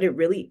voting. What it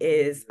really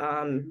is,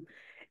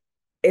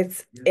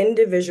 it's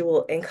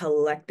individual and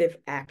collective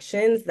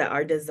actions that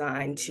are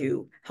designed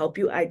to help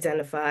you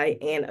identify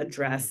and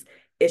address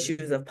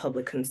issues of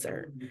public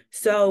concern.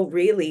 So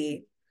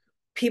really,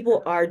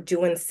 people are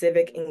doing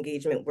civic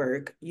engagement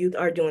work, youth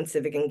are doing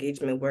civic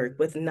engagement work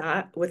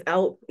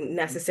without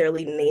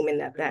necessarily naming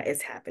that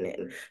is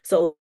happening.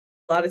 So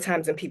a lot of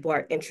times when people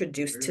are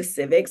introduced to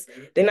civics,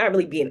 they're not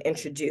really being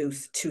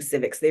introduced to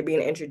civics, they're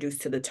being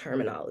introduced to the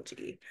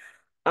terminology.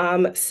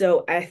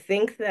 So I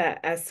think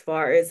that as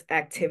far as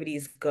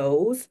activities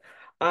goes,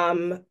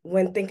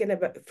 when thinking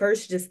about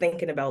first just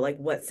thinking about like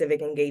what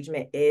civic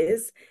engagement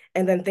is,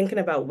 and then thinking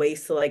about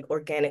ways to like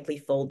organically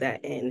fold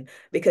that in,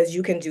 because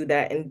you can do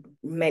that in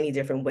many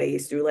different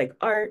ways through like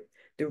art,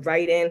 through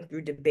writing,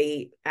 through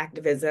debate,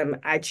 activism.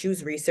 I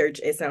choose research.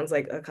 It sounds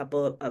like a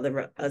couple of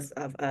other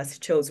of us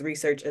chose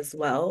research as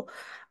well.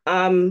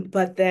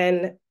 But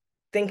then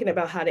thinking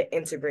about how to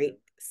integrate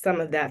some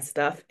of that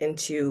stuff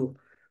into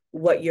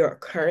what you're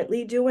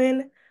currently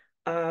doing.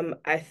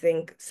 I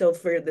think so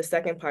for the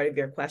second part of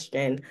your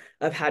question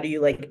of how do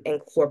you like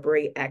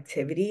incorporate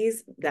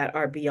activities that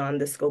are beyond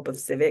the scope of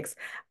civics,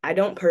 I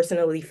don't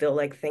personally feel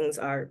like things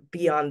are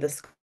beyond the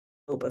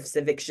scope of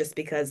civics just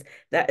because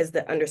that is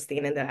the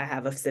understanding that I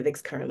have of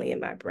civics currently in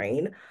my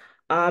brain.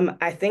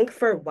 I think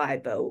for Why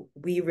Vote,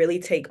 we really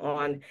take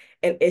on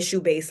an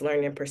issue-based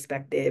learning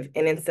perspective.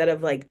 And instead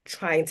of like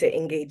trying to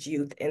engage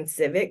youth in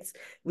civics,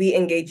 we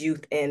engage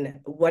youth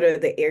in what are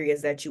the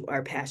areas that you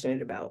are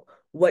passionate about?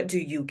 What do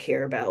you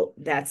care about?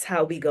 That's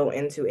how we go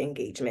into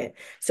engagement.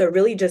 So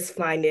really just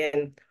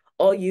finding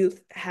all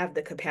youth have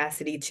the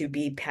capacity to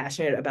be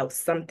passionate about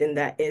something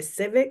that is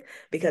civic,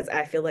 because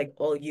I feel like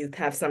all youth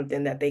have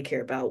something that they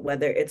care about,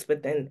 whether it's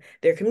within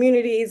their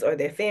communities or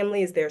their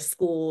families, their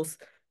schools,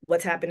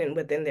 what's happening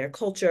within their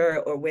culture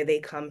or where they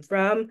come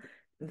from,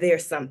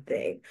 there's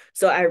something.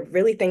 So I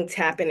really think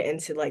tapping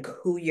into like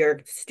who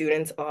your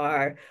students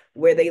are,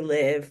 where they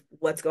live,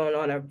 what's going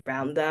on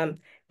around them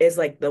is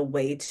like the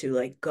way to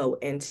like go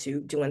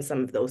into doing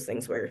some of those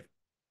things where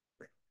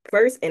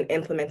first and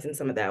implementing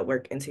some of that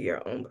work into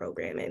your own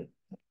programming.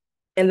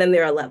 And then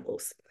there are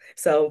levels.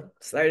 So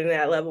starting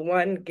at level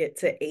 1, get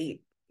to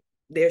 8,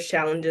 there's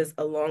challenges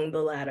along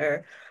the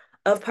ladder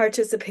of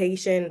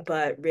participation,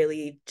 but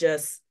really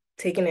just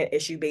taking an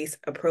issue-based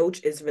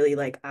approach is really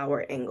like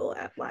our angle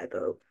at Why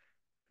Vote.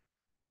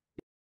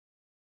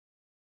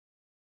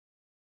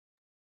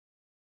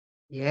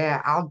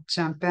 Yeah, I'll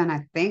jump in.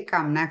 I think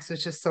I'm next,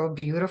 which is so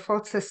beautiful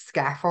to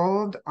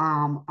scaffold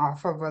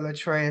off of what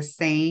LaTroy is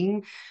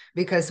saying,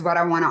 because what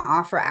I want to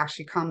offer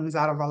actually comes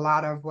out of a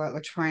lot of what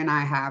LaTroy and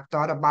I have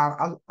thought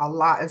about a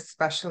lot,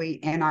 especially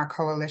in our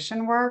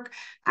coalition work.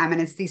 I mean,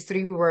 it's these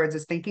 3 words,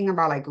 it's thinking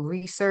about like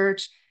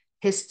research,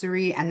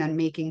 history, and then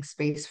making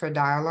space for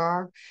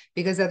dialogue.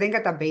 Because I think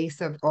at the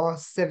base of all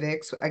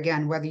civics,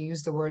 again, whether you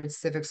use the word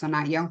civics or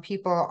not, young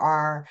people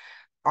are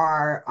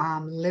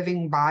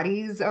living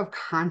bodies of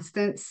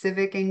constant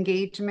civic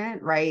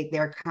engagement, right?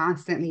 They're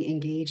constantly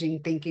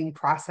engaging, thinking,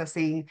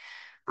 processing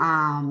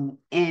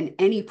in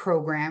any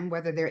program,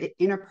 whether they're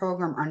in a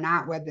program or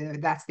not, whether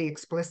that's the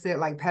explicit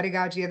like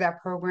pedagogy of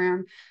that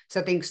program. So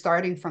I think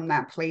starting from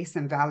that place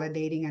and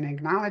validating and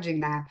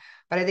acknowledging that.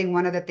 But I think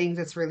one of the things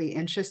that's really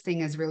interesting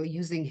is really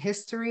using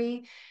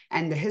history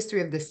and the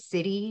history of the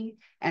city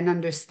and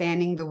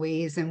understanding the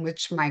ways in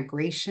which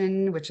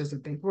migration, which is a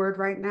big word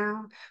right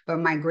now, but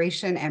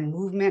migration and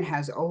movement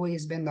has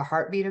always been the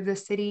heartbeat of the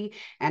city,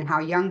 and how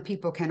young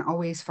people can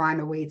always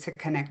find a way to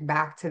connect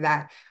back to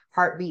that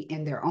heartbeat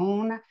in their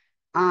own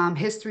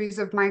histories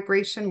of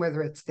migration,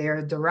 whether it's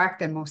their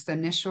direct and most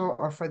initial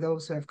or for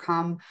those who have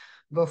come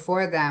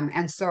before them.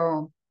 And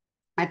so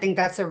I think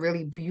that's a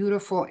really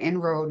beautiful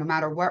inroad, no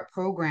matter what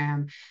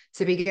program,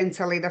 to begin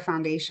to lay the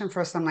foundation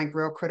for some like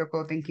real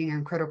critical thinking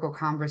and critical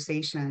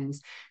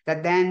conversations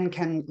that then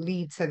can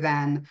lead to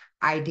then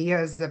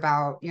ideas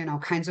about, you know,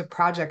 kinds of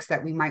projects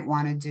that we might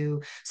want to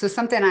do. So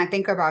something I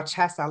think about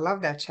chess, I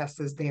love that chess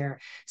is there.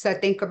 So I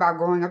think about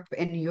growing up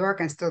in New York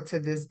and still to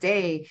this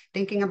day,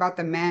 thinking about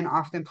the men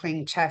often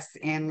playing chess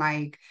in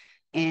like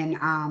in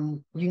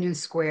Union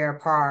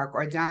Square Park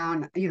or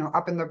down, you know,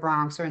 up in the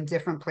Bronx or in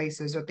different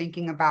places, or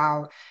thinking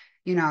about,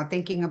 you know,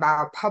 thinking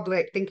about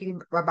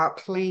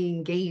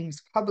playing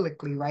games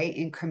publicly, right,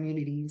 in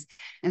communities.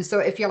 And so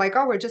if you're like,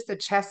 oh, we're just a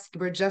chess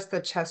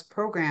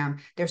program,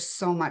 there's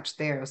so much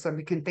there. So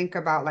we can think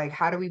about like,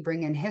 how do we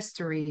bring in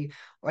history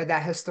or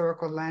that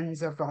historical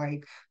lens of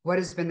like, what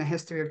has been the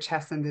history of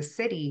chess in this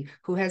city?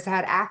 Who has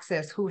had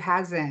access? Who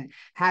hasn't?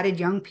 How did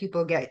young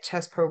people get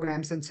chess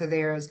programs into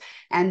theirs?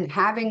 And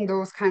having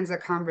those kinds of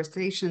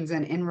conversations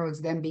and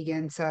inroads then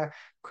begin to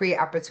create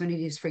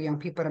opportunities for young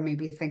people to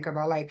maybe think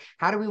about like,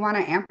 how do we want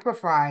to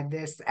amplify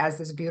this as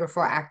this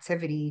beautiful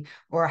activity?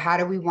 Or how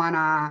do we want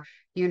to,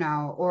 you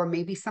know, or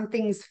maybe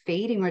something's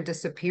fading or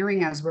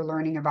disappearing as we're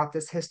learning about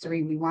this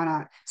history. We want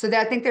to, so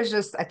that I think there's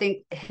just, I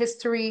think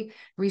history,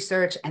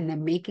 research, and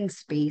then making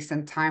space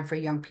and time for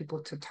young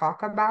people to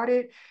talk about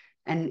it.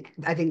 And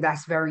I think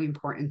that's very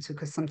important too,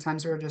 because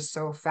sometimes we're just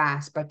so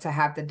fast, but to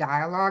have the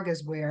dialogue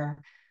is where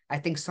I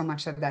think so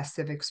much of that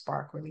civic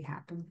spark really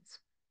happens.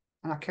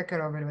 And I'll kick it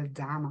over to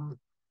Adama.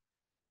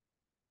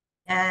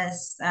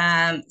 Yes.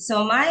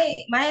 So my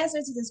answer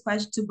to this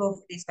question, to both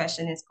of these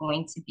questions, is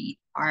going to be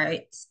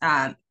art,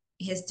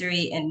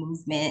 history, and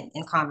movement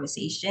and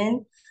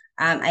conversation.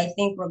 I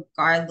think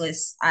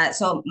regardless,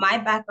 so my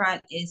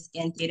background is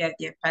in theater of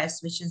the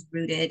oppressed, which is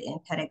rooted in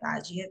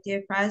pedagogy of the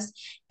oppressed.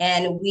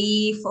 And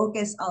we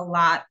focus a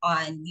lot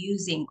on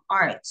using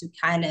art to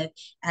kind of,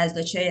 as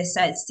LaTreya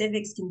said,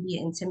 civics can be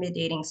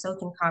intimidating, so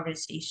can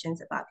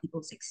conversations about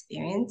people's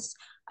experience.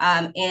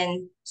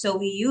 And so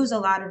we use a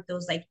lot of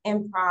those like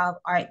improv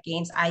art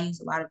games. I use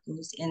a lot of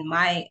those in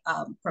my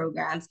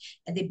programs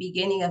at the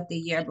beginning of the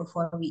year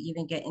before we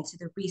even get into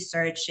the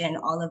research and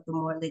all of the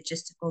more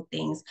logistical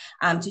things,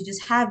 to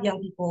just have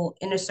young people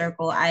in a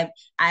circle. I've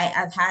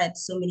had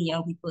so many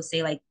young people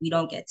say like, we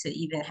don't get to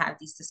even have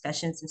these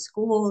discussions in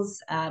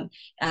schools.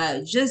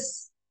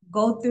 Just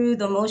go through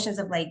the motions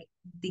of like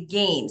the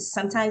games.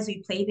 Sometimes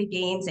we play the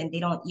games and they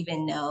don't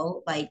even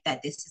know like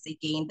that this is a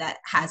game that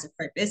has a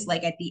purpose.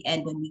 Like at the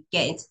end, when we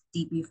get into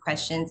debrief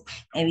questions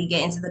and we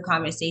get into the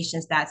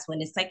conversations, that's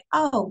when it's like,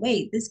 oh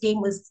wait, this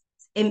game was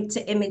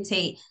to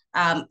imitate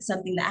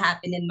something that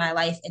happened in my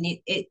life. And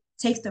it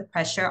takes the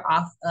pressure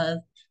off of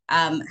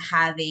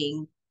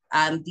having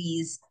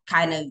these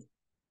kind of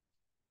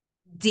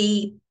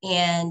deep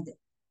and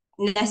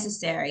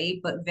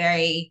necessary but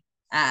very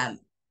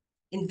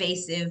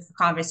invasive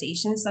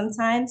conversations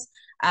sometimes.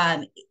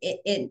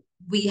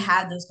 We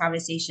have those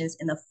conversations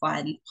in a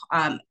fun,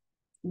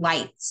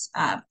 light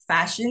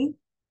fashion.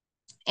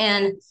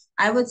 And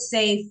I would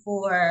say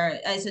for,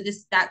 so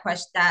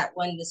that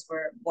one was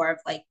for more of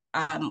like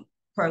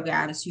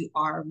programs who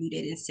are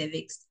rooted in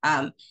civics,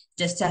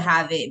 just to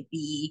have it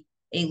be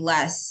a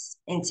less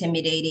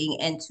intimidating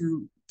and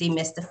to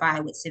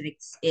demystify what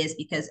civics is,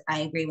 because I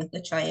agree with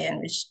LaTreya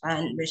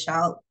and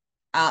Rochelle.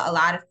 A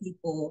lot of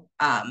people,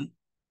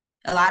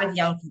 a lot of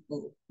young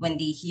people, when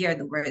they hear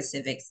the word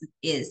civics,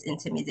 is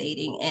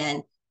intimidating,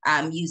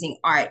 and using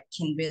art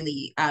can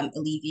really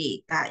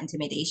alleviate that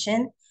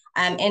intimidation.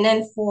 And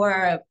then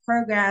for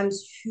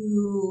programs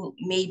who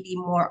may be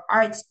more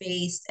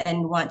arts-based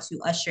and want to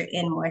usher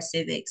in more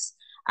civics,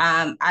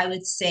 I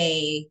would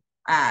say,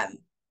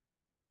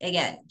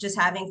 again, just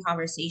having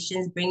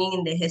conversations, bringing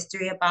in the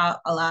history about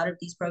a lot of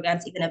these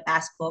programs, even a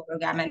basketball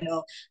program. I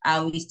know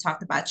we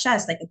talked about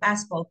chess, like a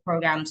basketball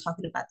program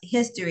talking about the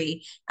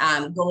history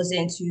goes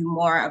into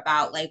more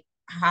about like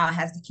how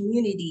has the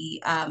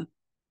community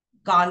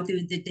gone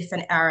through the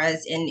different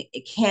eras, and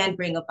it can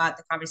bring about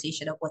the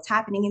conversation of what's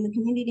happening in the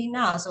community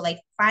now. So like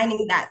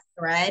finding that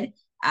thread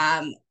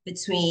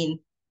between,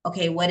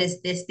 okay, what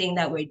is this thing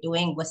that we're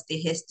doing? What's the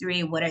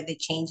history? What are the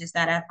changes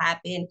that have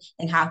happened?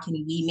 And how can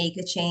we make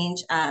a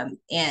change?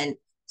 And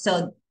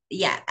so,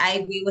 yeah, I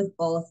agree with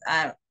both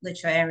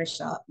LaTreya and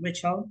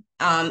Rachel.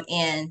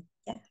 And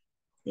yeah,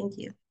 thank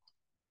you.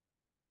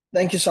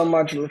 Thank you so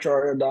much,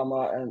 LaTreya,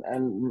 Dama,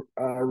 and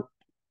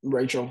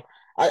Rachel.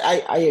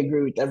 I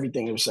agree with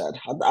everything you said.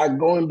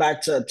 Going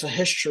back to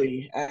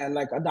history and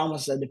like Adama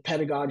said, the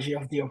pedagogy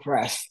of the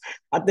oppressed.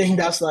 I think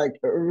that's like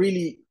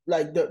really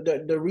like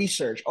the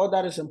research. All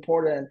that is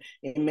important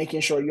in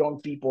making sure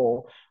young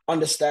people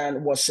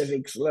understand what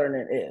civics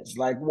learning is,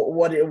 like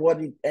what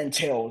it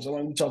entails. And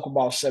when we talk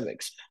about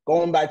civics,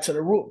 going back to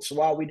the roots,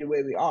 why we the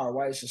way we are,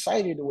 why is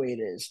society the way it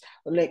is.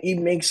 Like it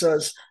makes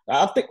us.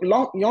 I think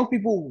young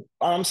people.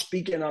 I'm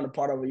speaking on the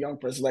part of a young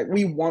person. Like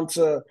we want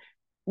to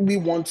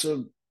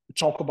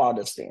talk about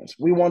these things.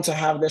 We want to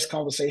have these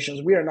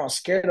conversations. We are not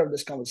scared of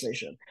this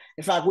conversation.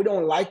 In fact, we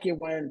don't like it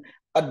when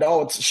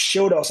adults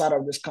shield us out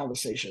of these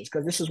conversations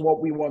because this is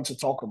what we want to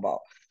talk about.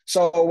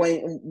 So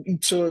when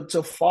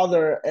to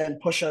further and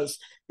push us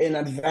in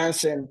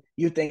advancing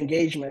youth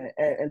engagement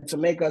and to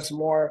make us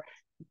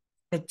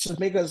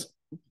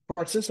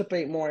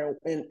participate more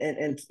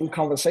in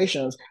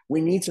conversations, we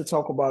need to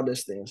talk about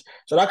these things.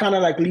 So that kind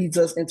of like leads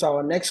us into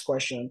our next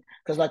question.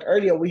 Because like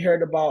earlier we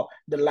heard about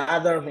the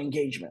ladder of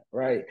engagement,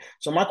 right?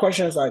 So my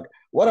question is like,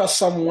 what are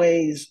some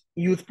ways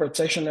youth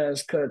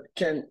practitioners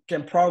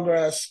can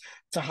progress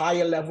to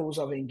higher levels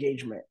of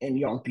engagement in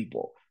young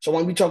people? So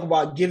when we talk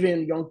about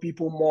giving young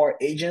people more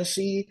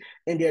agency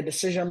in their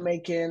decision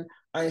making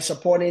and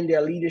supporting their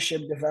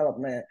leadership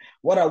development,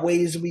 what are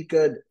ways we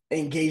could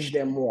engage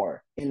them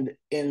more in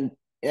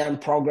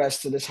and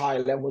progress to this high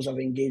levels of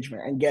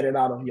engagement and get it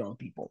out of young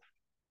people?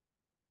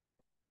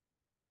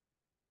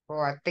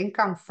 Well, I think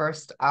I'm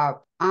first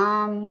up.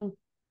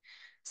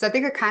 So I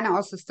think it kind of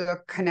also still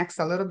connects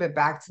a little bit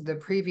back to the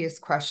previous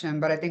question,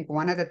 but I think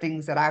one of the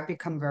things that I've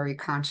become very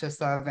conscious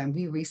of, and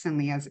we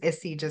recently as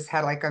ISSE just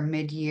had like a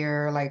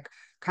mid-year, like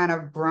kind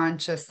of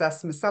brunch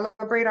assessment,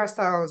 celebrate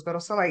ourselves, but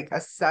also like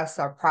assess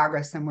our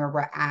progress and where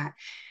we're at.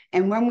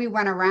 And when we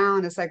went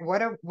around, it's like,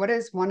 what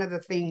is one of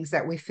the things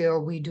that we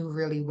feel we do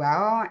really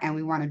well and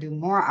we want to do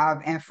more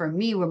of? And for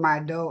me, with my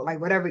adult, like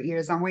whatever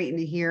years, I'm waiting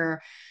to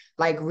hear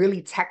like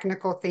really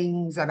technical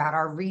things about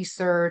our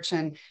research.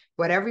 And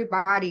what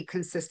everybody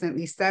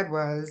consistently said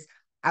was,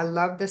 I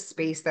love the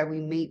space that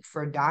we make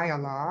for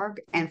dialogue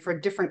and for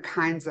different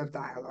kinds of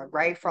dialogue,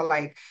 right?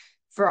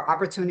 For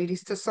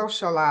opportunities to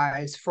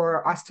socialize,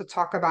 for us to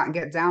talk about and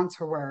get down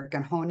to work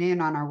and hone in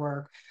on our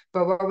work.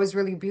 But what was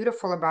really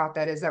beautiful about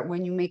that is that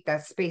when you make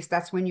that space,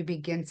 that's when you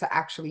begin to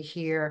actually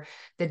hear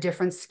the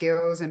different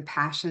skills and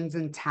passions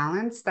and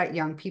talents that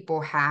young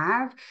people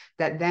have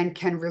that then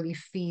can really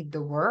feed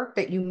the work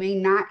that you may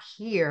not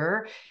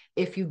hear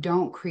if you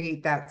don't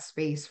create that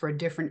space for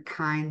different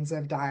kinds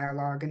of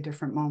dialogue and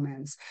different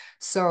moments.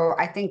 So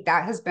I think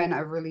that has been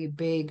a really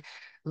big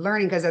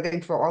learning, because I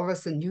think for all of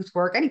us in youth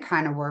work, any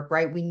kind of work,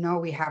 right, we know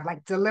we have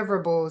like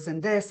deliverables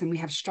and this, and we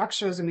have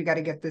structures and we got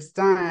to get this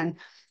done.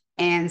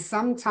 And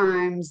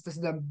sometimes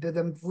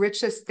the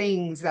richest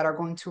things that are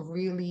going to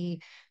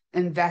really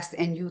invest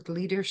in youth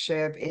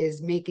leadership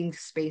is making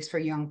space for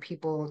young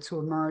people to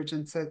emerge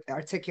and to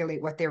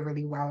articulate what they're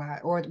really well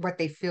at or what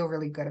they feel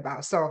really good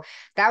about. So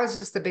that was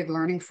just a big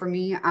learning for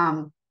me.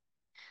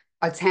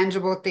 A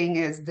tangible thing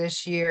is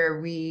this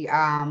year we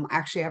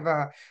actually have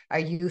a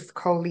youth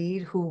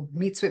co-lead who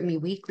meets with me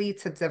weekly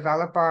to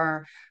develop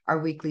our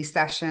weekly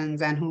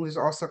sessions, and who is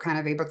also kind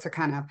of able to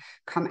kind of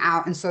come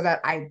out. And so that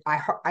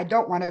I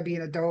don't want to be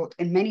an adult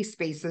in many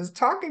spaces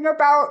talking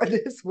about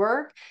this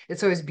work.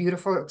 It's always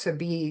beautiful to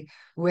be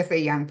with a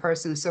young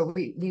person. So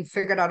we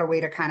figured out a way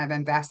to kind of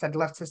invest. I'd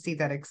love to see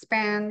that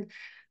expand.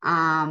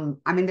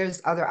 I mean,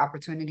 there's other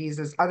opportunities,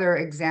 there's other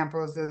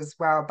examples as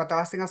well. But the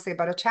last thing I'll say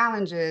about a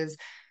challenge is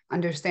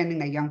understanding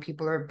that young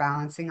people are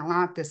balancing a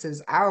lot. This is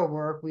our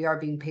work. We are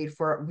being paid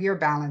for it. We are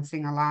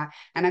balancing a lot.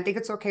 And I think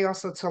it's okay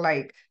also to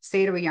like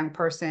say to a young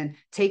person,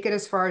 take it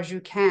as far as you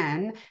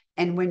can.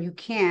 And when you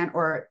can't,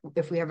 or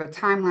if we have a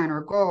timeline or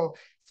a goal,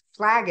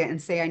 flag it and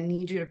say, I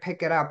need you to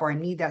pick it up, or I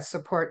need that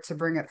support to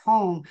bring it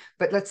home,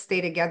 but let's stay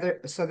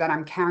together so that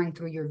I'm carrying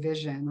through your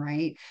vision,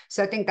 right?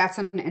 So I think that's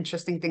an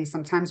interesting thing.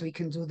 Sometimes we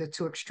can do the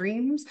two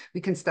extremes.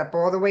 We can step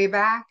all the way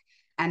back,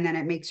 and then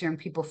it makes young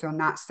people feel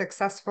not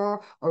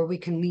successful, or we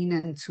can lean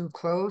in too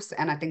close.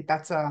 And I think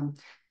that's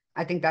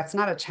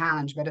not a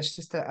challenge, but it's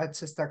just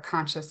a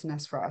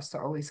consciousness for us to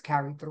always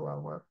carry through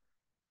our work.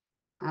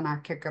 And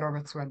I'll kick it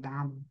over to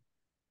Adam.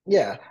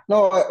 Yeah,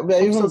 no, I'm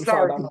even so before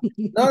sorry.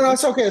 that, no,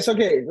 it's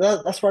okay,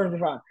 that's perfectly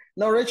fine.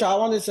 No, Rachel, I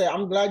wanted to say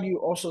I'm glad you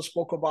also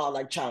spoke about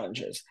like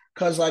challenges,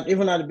 because like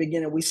even at the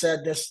beginning we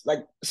said this,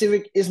 like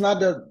Civic is not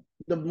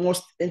the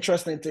most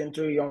interesting thing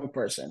to a young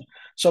person.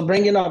 So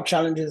bringing up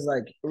challenges is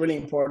like really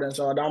important.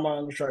 So Adama,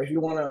 I'm sure if you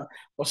want to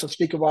also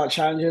speak about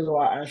challenges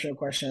or answer a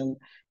question,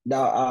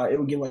 that it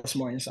will give us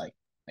more insight.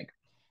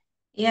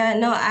 Yeah,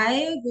 no,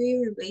 I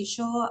agree with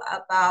Rachel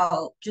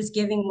about just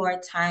giving more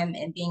time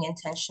and being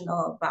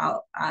intentional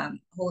about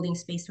holding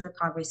space for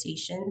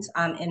conversations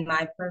in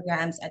my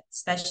programs,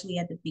 especially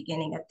at the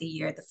beginning of the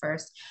year. The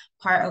first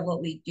part of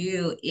what we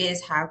do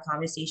is have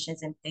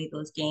conversations and play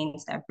those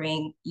games that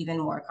bring even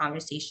more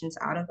conversations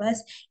out of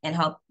us and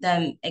help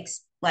them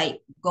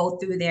like go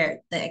through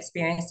the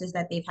experiences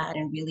that they've had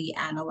and really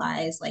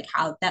analyze like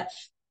how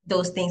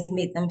those things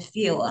made them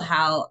feel,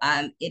 how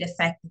it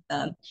affected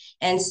them.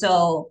 And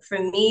so for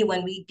me,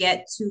 when we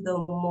get to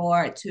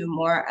more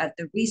of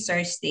the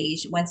research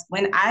stage,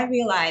 when I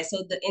realized,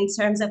 so in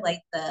terms of like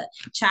the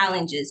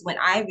challenges, when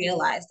I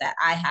realized that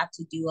I have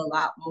to do a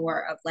lot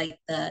more of like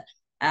the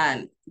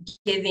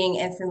giving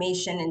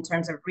information in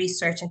terms of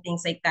research and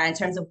things like that, in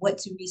terms of what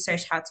to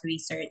research, how to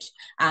research,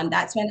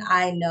 that's when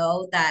I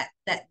know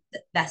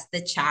that's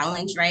the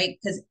challenge, right?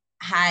 Because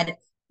had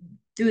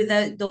through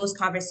those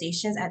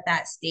conversations at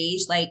that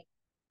stage, like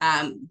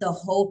the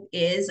hope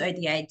is, or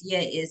the idea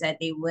is, that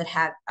they would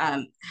have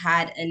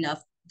had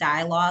enough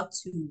dialogue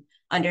to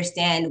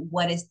understand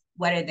what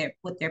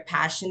they're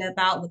passionate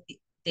about,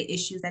 the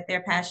issues that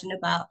they're passionate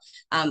about,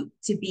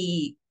 to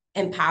be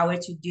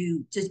empowered to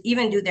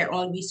even do their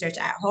own research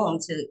at home,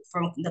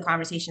 from the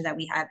conversations that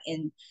we have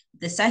in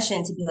the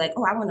session, to be like,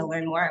 oh, I want to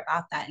learn more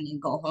about that, and then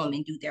go home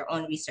and do their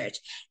own research.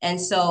 And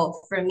so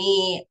for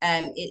me,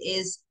 it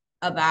is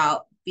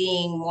about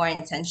being more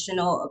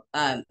intentional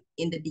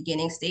in the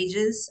beginning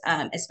stages,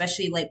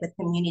 especially like with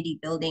community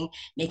building,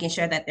 making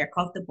sure that they're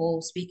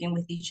comfortable speaking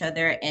with each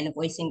other and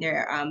voicing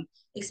their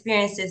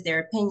experiences, their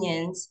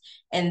opinions,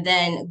 and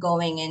then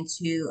going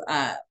into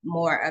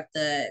more of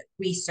the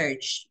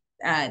research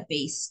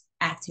based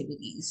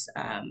activities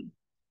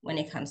when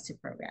it comes to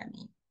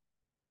programming.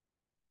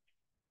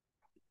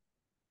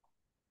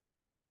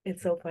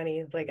 It's so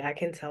funny. Like, I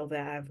can tell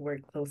that I've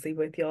worked closely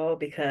with y'all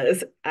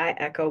because I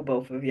echo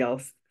both of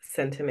y'all's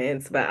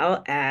sentiments, but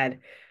I'll add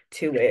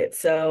to it.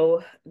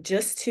 So,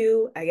 just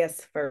to, I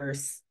guess,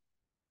 first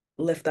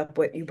lift up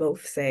what you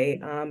both say,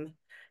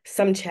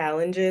 some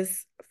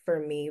challenges for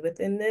me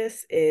within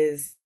this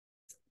is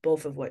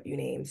both of what you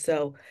named.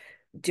 So,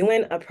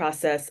 doing a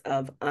process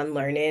of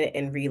unlearning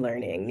and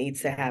relearning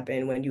needs to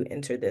happen when you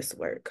enter this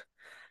work.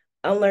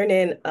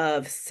 Unlearning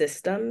of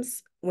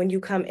systems when you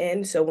come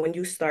in. So when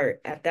you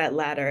start at that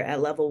ladder at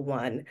level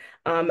one,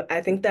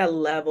 I think that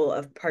level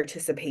of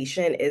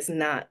participation is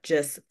not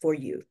just for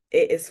you.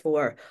 It is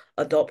for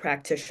adult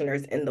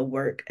practitioners in the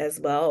work as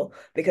well,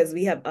 because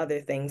we have other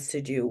things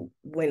to do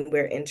when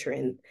we're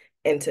entering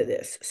into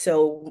this.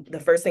 So the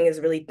first thing is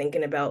really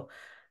thinking about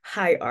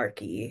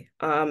hierarchy,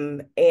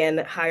 and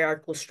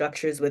hierarchical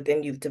structures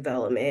within youth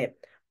development.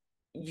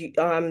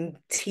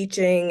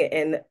 Teaching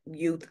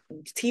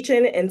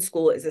in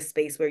school is a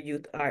space where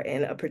youth are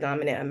in a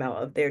predominant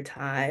amount of their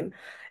time.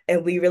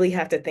 And we really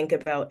have to think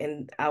about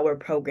in our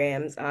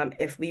programs,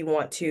 if we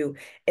want to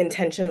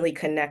intentionally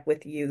connect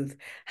with youth,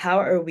 how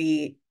are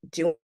we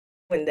doing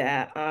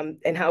that,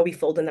 and how are we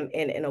folding them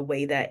in a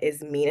way that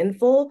is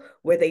meaningful,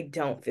 where they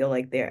don't feel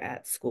like they're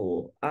at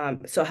school.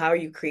 So how are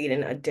you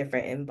creating a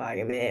different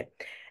environment?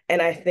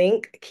 And I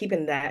think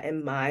keeping that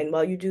in mind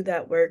while you do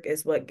that work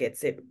is what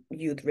gets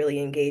youth really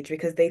engaged,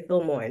 because they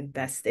feel more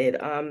invested.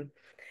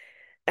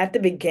 At the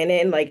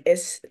beginning, like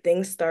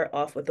things start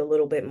off with a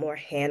little bit more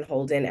hand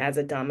holding, as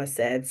Adama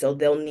said. So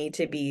they'll need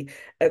to be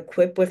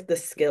equipped with the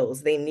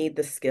skills. They need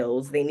the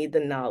skills, they need the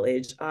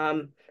knowledge,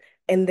 and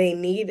they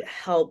need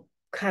help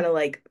kind of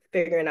like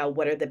figuring out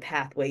what are the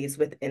pathways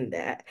within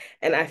that.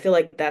 And I feel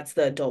like that's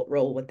the adult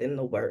role within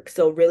the work.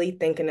 So really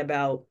thinking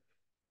about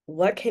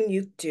what can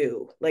you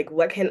do? Like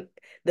what can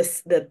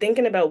the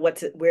thinking about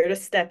where to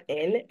step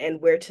in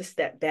and where to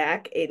step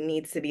back, it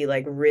needs to be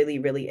like really,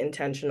 really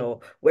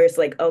intentional, where it's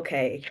like,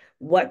 okay,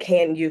 what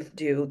can youth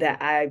do that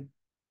I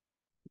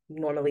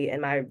normally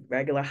in my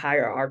regular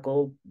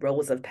hierarchical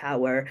roles of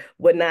power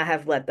would not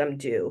have let them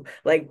do?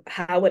 Like,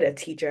 how would a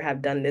teacher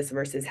have done this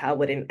versus how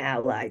would an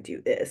ally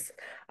do this?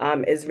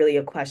 Is really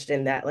a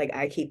question that like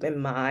I keep in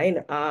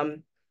mind.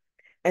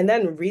 And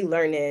then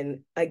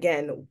relearning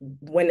again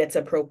when it's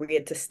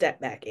appropriate to step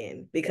back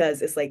in,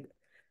 because it's like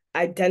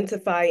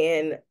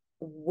identifying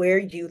where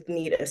youth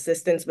need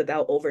assistance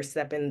without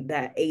overstepping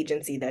that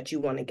agency that you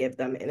want to give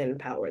them and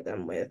empower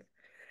them with.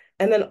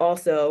 And then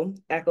also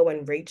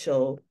echoing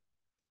Rachel,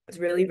 it's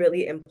really,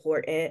 really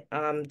important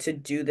to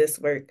do this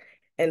work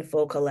in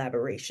full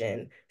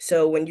collaboration.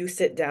 So when you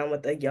sit down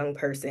with a young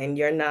person,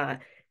 you're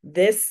not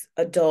this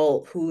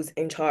adult who's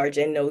in charge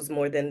and knows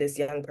more than this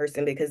young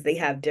person, because they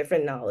have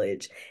different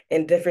knowledge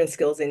and different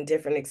skills and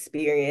different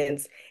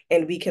experience,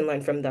 and we can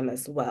learn from them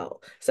as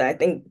well. So I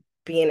think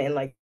being in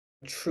like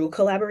true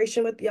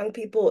collaboration with young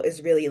people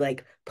is really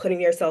like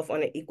putting yourself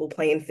on an equal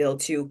playing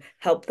field to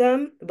help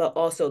them, but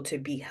also to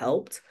be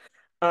helped.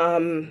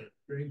 Um,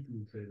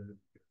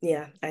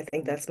 yeah, I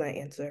think that's my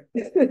answer.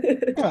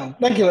 Yeah,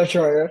 thank you,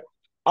 Latoya.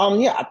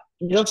 Yeah,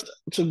 just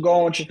to go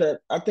on what you said,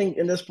 I think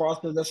in this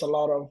process there's a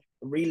lot of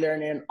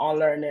relearning,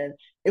 unlearning,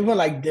 even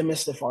like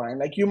demystifying.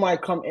 Like you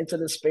might come into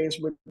the space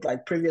with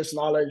like previous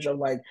knowledge of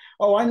like,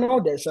 oh, I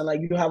know this, and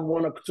like you have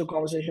one or two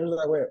conversations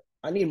like, wait,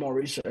 I need more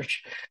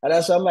research. And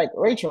that's I'm like,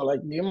 Rachel,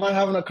 like, do you mind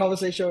having a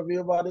conversation with me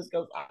about this?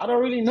 Because I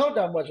don't really know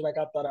that much like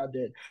I thought I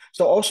did.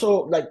 So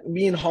also like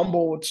being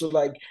humble to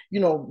like,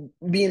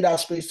 be in that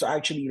space to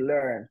actually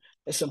learn.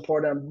 It's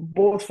important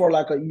both for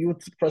like a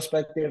youth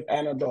perspective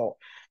and adult.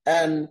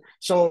 And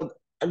so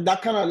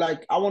that kind of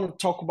like I want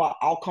to talk about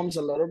outcomes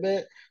a little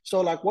bit. So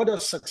like what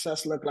does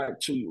success look like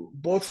to you?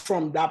 Both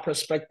from that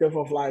perspective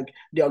of like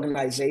the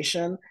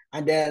organization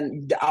and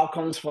then the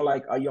outcomes for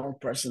like a young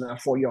person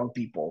and for young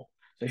people.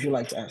 So if you'd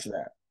like to answer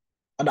that.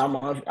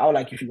 Adama, I would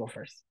like if you go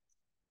first.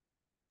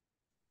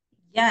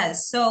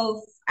 Yes.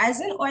 So as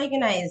an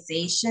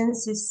organization,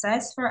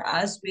 success for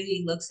us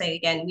really looks like,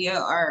 again, we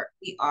are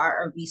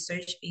a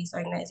research-based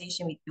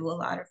organization. We do a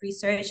lot of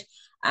research.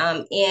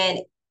 And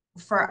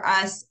for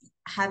us,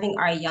 having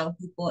our young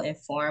people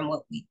inform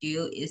what we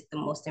do is the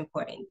most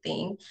important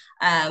thing.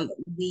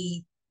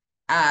 We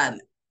um,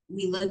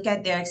 we look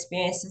at their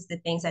experiences, the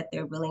things that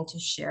they're willing to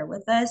share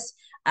with us,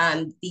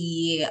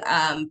 the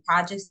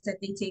projects that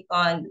they take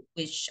on,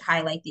 which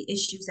highlight the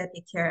issues that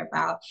they care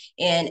about.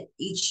 And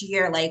each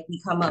year, like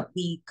we come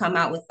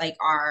out with like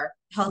our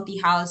healthy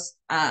house,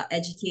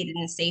 educated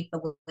and safe,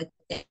 but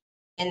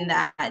in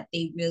that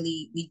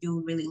we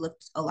do really look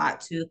a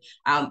lot to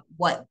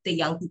what the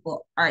young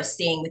people are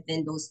saying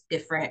within those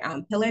different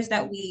pillars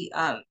that we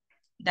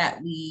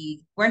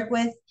work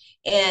with.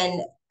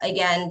 And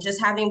again,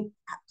 just having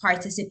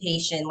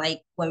participation,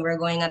 like when we're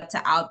going up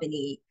to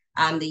Albany,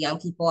 the young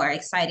people are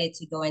excited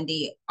to go and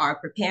they are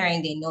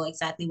preparing. They know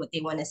exactly what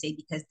they want to say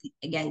because,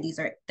 again, these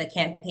are the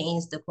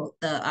campaigns,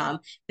 the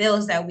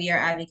bills that we are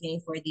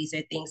advocating for. These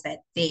are things that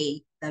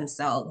they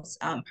themselves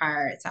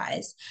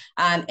prioritize.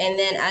 And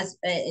then, as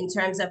in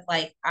terms of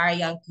like our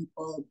young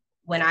people,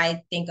 when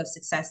I think of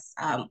success,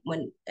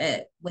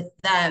 with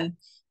them,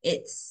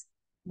 it's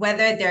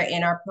whether they're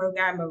in our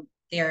program or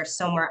they're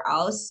somewhere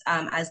else,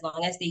 as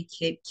long as they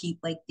keep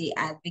like the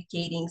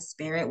advocating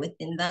spirit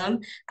within them,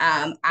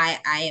 I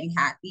am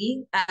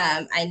happy.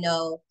 I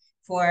know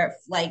for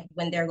like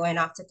when they're going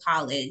off to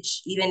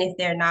college, even if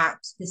they're not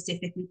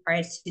specifically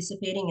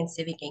participating in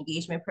civic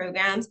engagement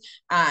programs,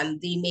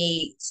 they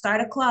may start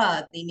a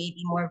club, they may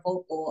be more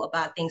vocal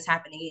about things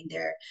happening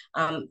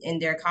in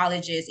their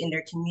colleges, in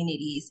their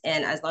communities.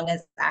 And as long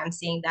as I'm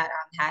seeing that,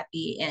 I'm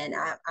happy. And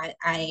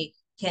I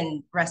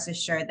can rest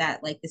assured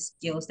that like the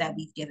skills that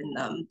we've given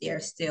them, they're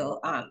still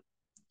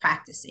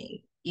practicing,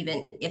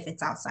 even if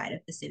it's outside of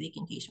the civic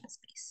engagement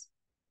space.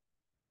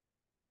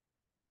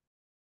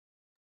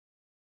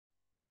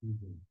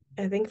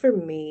 I think for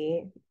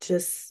me,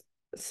 just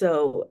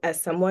so as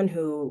someone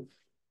who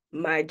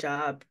my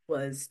job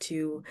was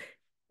to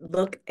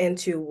look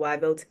into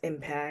YVOT's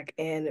impact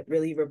and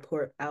really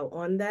report out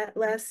on that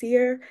last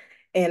year.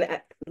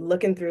 And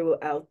looking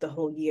throughout the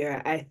whole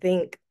year, I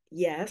think,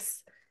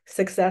 yes,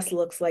 success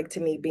looks like to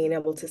me being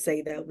able to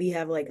say that we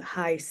have like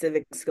high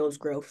civic skills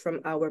growth from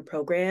our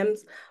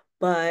programs,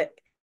 but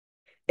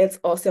it's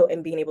also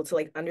in being able to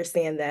like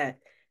understand that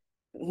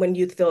when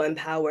youth feel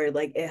empowered,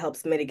 like it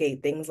helps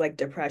mitigate things like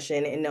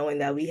depression, and knowing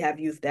that we have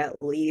youth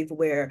that leave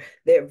where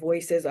their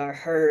voices are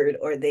heard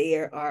or they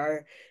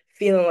are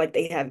feeling like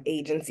they have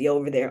agency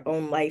over their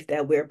own life,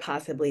 that we're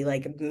possibly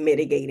like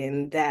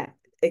mitigating that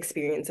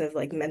experience of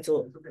like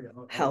mental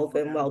health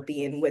and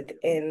well-being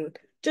within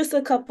just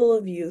a couple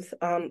of youth.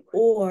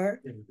 Or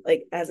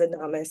like as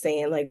Adama is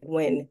saying, like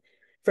when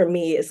for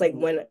me it's like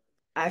when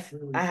I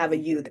have a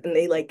youth and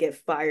they like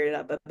get fired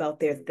up about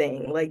their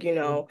thing, like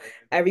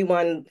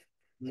everyone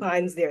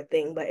finds their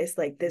thing, but it's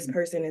like this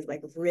person is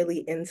like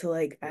really into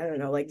like, I don't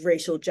know, like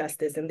racial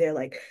justice, and they're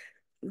like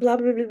blah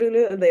blah blah, blah,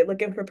 blah. They're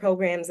looking for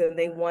programs and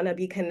they want to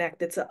be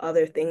connected to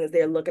other things.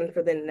 They're looking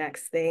for the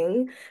next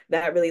thing.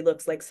 That really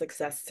looks like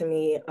success to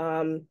me.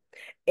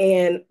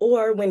 And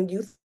or when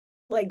youth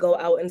like go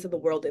out into the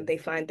world and they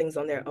find things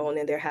on their own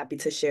and they're happy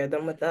to share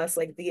them with us,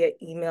 like via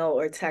email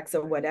or text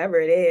or whatever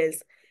it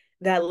is,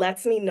 that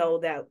lets me know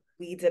that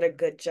we did a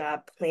good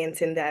job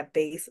planting that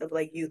base of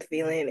like youth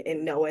feeling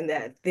and knowing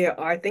that there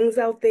are things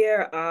out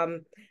there,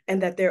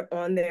 and that they're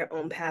on their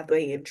own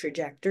pathway and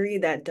trajectory.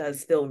 That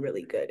does feel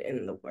really good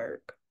in the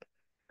work.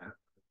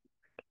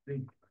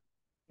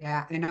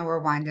 Yeah, I know we're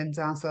winding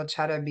down, so I'll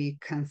try to be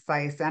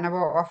concise. And I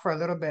will offer a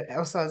little bit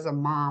also as a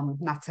mom,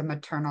 not to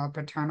maternal or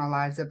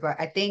paternalize it, but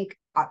I think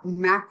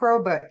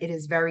macro, but it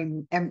is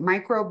very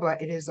micro,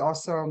 but it is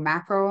also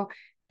macro,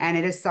 and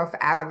it is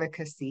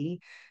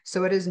self-advocacy.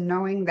 So it is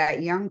knowing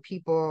that young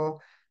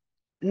people,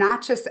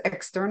 not just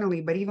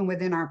externally, but even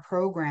within our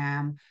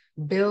program,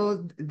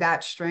 build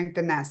that strength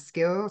and that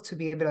skill to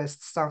be able to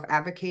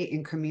self-advocate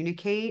and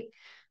communicate.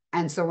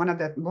 And so one of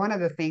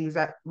the things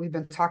that we've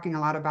been talking a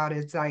lot about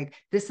is like,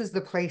 this is the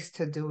place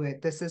to do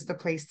it. This is the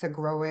place to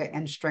grow it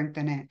and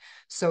strengthen it.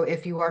 So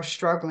if you are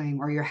struggling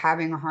or you're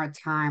having a hard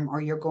time or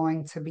you're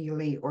going to be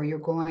late or you're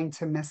going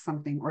to miss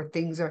something or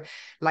things are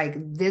like,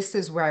 this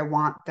is where I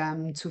want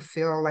them to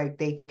feel like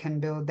they can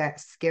build that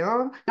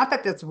skill. Not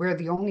that we're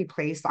the only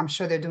place. I'm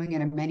sure they're doing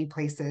it in many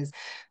places,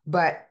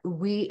 but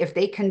if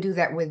they can do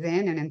that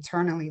within and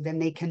internally, then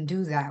they can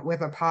do that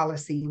with a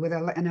policy, with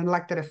an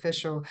elected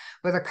official,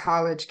 with a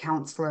college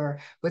counselor,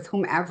 with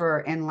whomever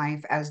in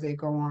life as they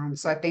go on.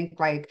 So I think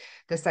like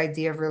this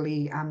idea of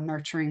really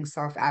nurturing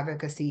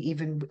self-advocacy,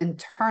 even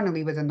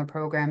internally within the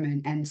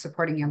program, and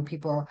supporting young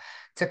people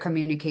to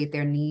communicate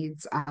their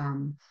needs,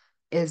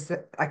 is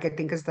like, I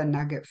think is the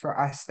nugget for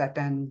us that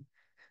then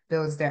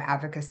builds their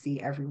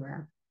advocacy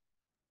everywhere.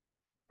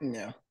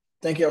 Yeah.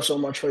 Thank you all so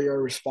much for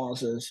your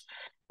responses.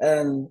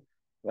 And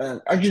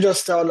I could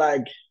just tell,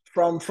 like,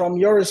 from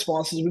your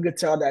responses, we could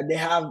tell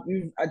that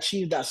you've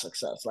achieved that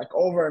success like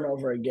over and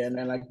over again.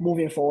 And like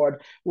moving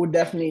forward, we'll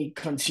definitely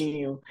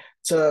continue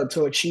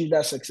to achieve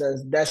that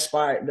success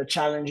despite the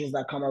challenges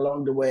that come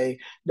along the way.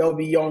 There'll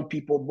be young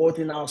people both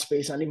in our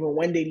space and even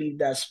when they leave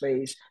that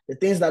space, the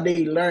things that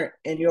they learn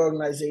in your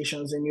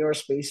organizations, in your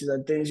spaces,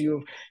 and things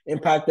you've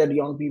impacted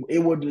young people, it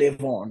would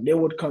live on. They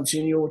would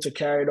continue to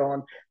carry it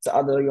on to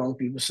other young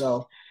people.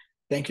 So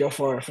thank you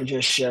for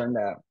just sharing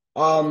that.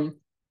 Um,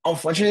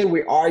 Unfortunately,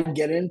 we are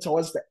getting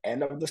towards the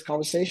end of this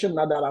conversation.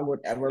 Not that I would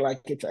ever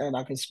like it to end.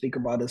 I can speak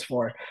about this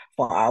for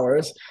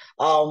hours.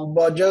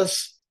 But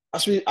just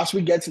as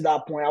we get to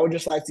that point, I would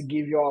just like to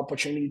give you an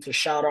opportunity to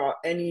shout out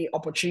any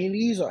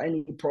opportunities or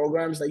any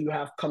programs that you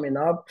have coming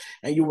up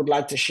and you would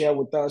like to share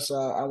with us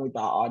and with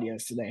our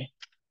audience today.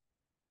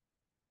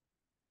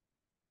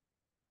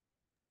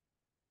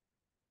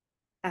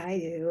 I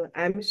do.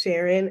 I'm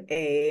sharing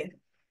a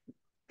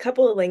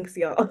couple of links,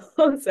 y'all.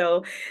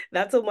 So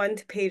that's a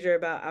one-pager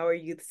about our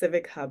Youth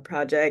Civic Hub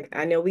project.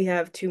 I know we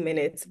have 2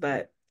 minutes,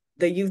 but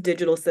the Youth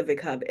Digital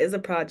Civic Hub is a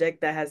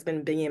project that has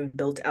been being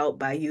built out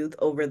by youth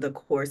over the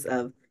course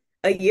of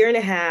a year and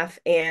a half,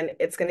 and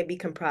it's going to be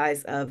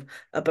comprised of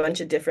a bunch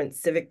of different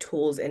civic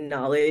tools and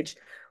knowledge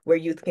where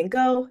youth can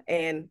go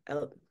and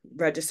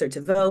register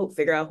to vote,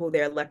 figure out who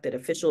their elected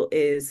official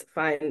is,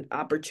 find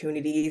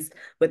opportunities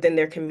within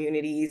their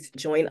communities,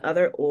 join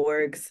other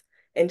orgs,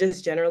 and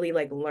just generally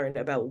like learn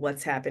about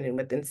what's happening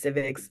within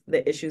civics,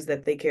 the issues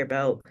that they care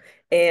about,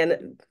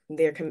 and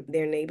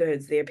their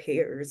neighborhoods, their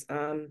peers.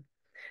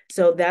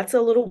 So that's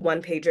a little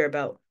one pager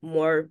about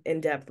more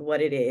in depth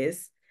what it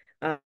is.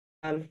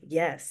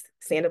 Yes,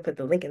 Sandra put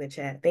the link in the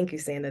chat. Thank you,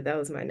 Sandra. That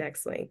was my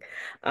next link.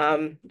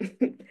 And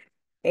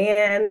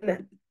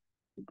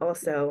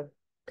also,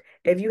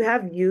 if you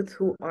have youth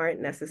who aren't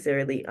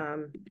necessarily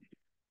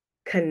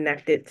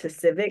connected to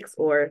civics,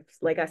 or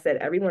like I said,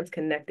 everyone's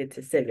connected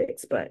to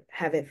civics, but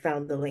haven't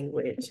found the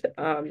language.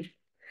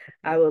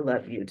 I would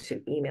love you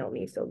to email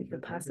me so we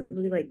can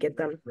possibly like get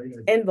them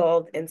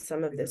involved in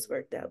some of this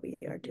work that we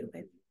are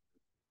doing.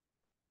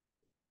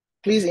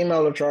 Please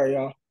email LaTroy,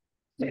 y'all.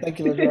 Thank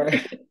you,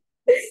 LaTroy.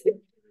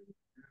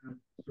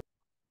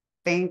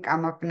 Think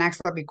I'm up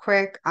next. I'll be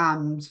quick.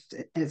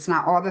 It's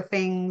not all the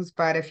things,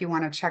 but if you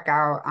want to check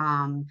out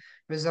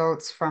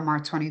results from our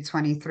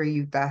 2023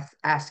 Youth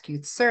Ask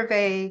Youth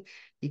survey,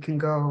 you can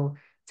go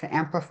to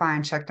Amplify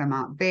and check them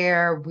out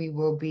there. We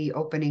will be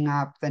opening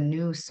up the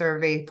new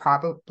survey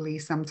probably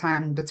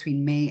sometime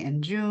between May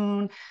and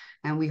June.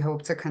 And we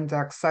hope to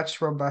conduct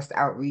such robust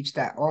outreach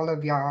that all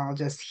of y'all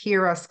just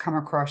hear us come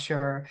across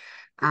your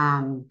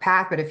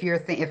path. But if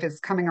if it's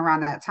coming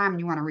around that time and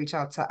you want to reach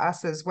out to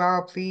us as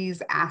well,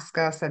 please ask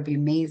us. That'd be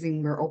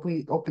amazing. We're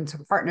open to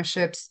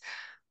partnerships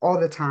all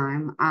the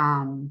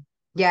time.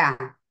 Yeah,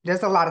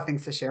 there's a lot of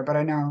things to share, but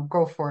I know,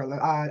 go for it.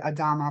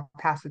 Adama, I'll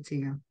pass it to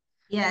you.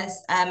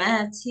 Yes, I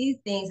have two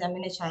things. I'm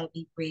going to try to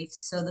be brief.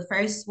 So the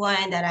first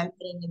one that I'm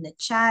putting in the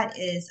chat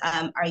is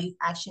our Youth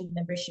Action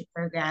Membership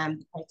Program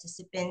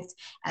participants.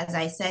 As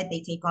I said,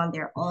 they take on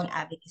their own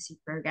advocacy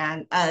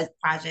program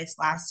projects.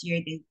 Last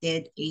year, they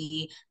did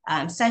a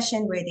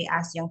session where they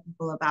asked young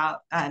people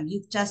about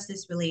youth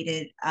justice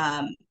related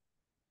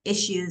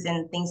issues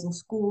and things in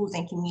schools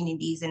and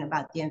communities and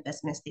about the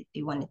investments that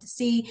they wanted to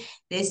see.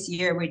 This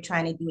year, we're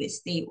trying to do it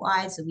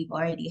statewide. So we've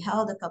already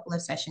held a couple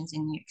of sessions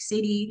in New York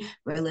City.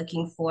 We're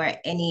looking for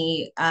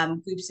any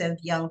groups of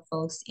young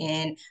folks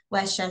in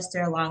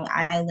Westchester, Long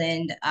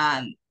Island,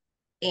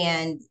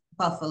 and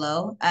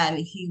Buffalo,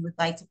 if you would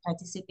like to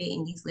participate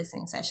in these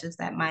listening sessions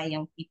that my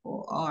young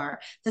people are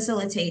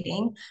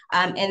facilitating.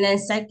 And then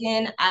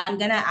second, I'm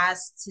gonna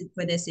ask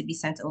for this to be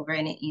sent over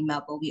in an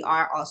email, but we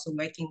are also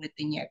working with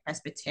the New York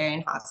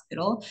Presbyterian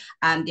Hospital.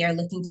 They're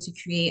looking to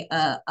create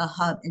a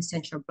hub in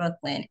Central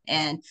Brooklyn,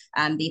 and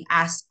they've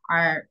asked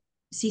our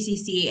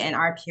CCC and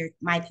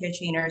my peer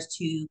trainers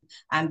to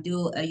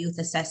do a youth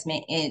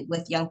assessment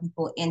with young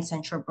people in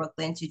Central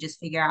Brooklyn to just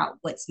figure out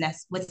what's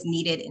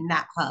needed in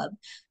that hub.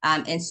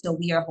 And so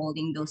we are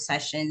holding those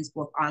sessions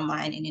both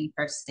online and in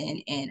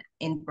person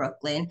in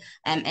Brooklyn.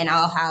 And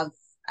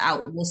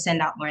we'll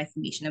send out more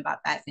information about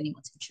that if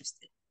anyone's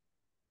interested.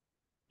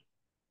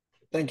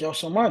 Thank you all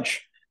so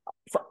much.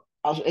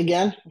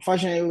 Again,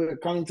 unfortunately, we're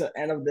coming to the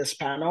end of this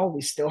panel.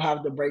 We still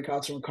have the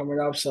breakouts room coming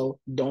up, so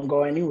don't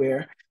go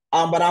anywhere.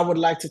 But I would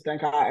like to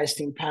thank our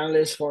esteemed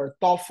panelists for a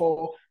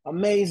thoughtful,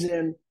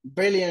 amazing,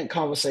 brilliant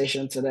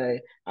conversation today.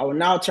 I will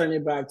now turn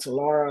it back to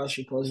Laura as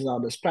she closes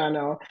out this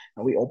panel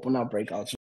and we open up breakouts.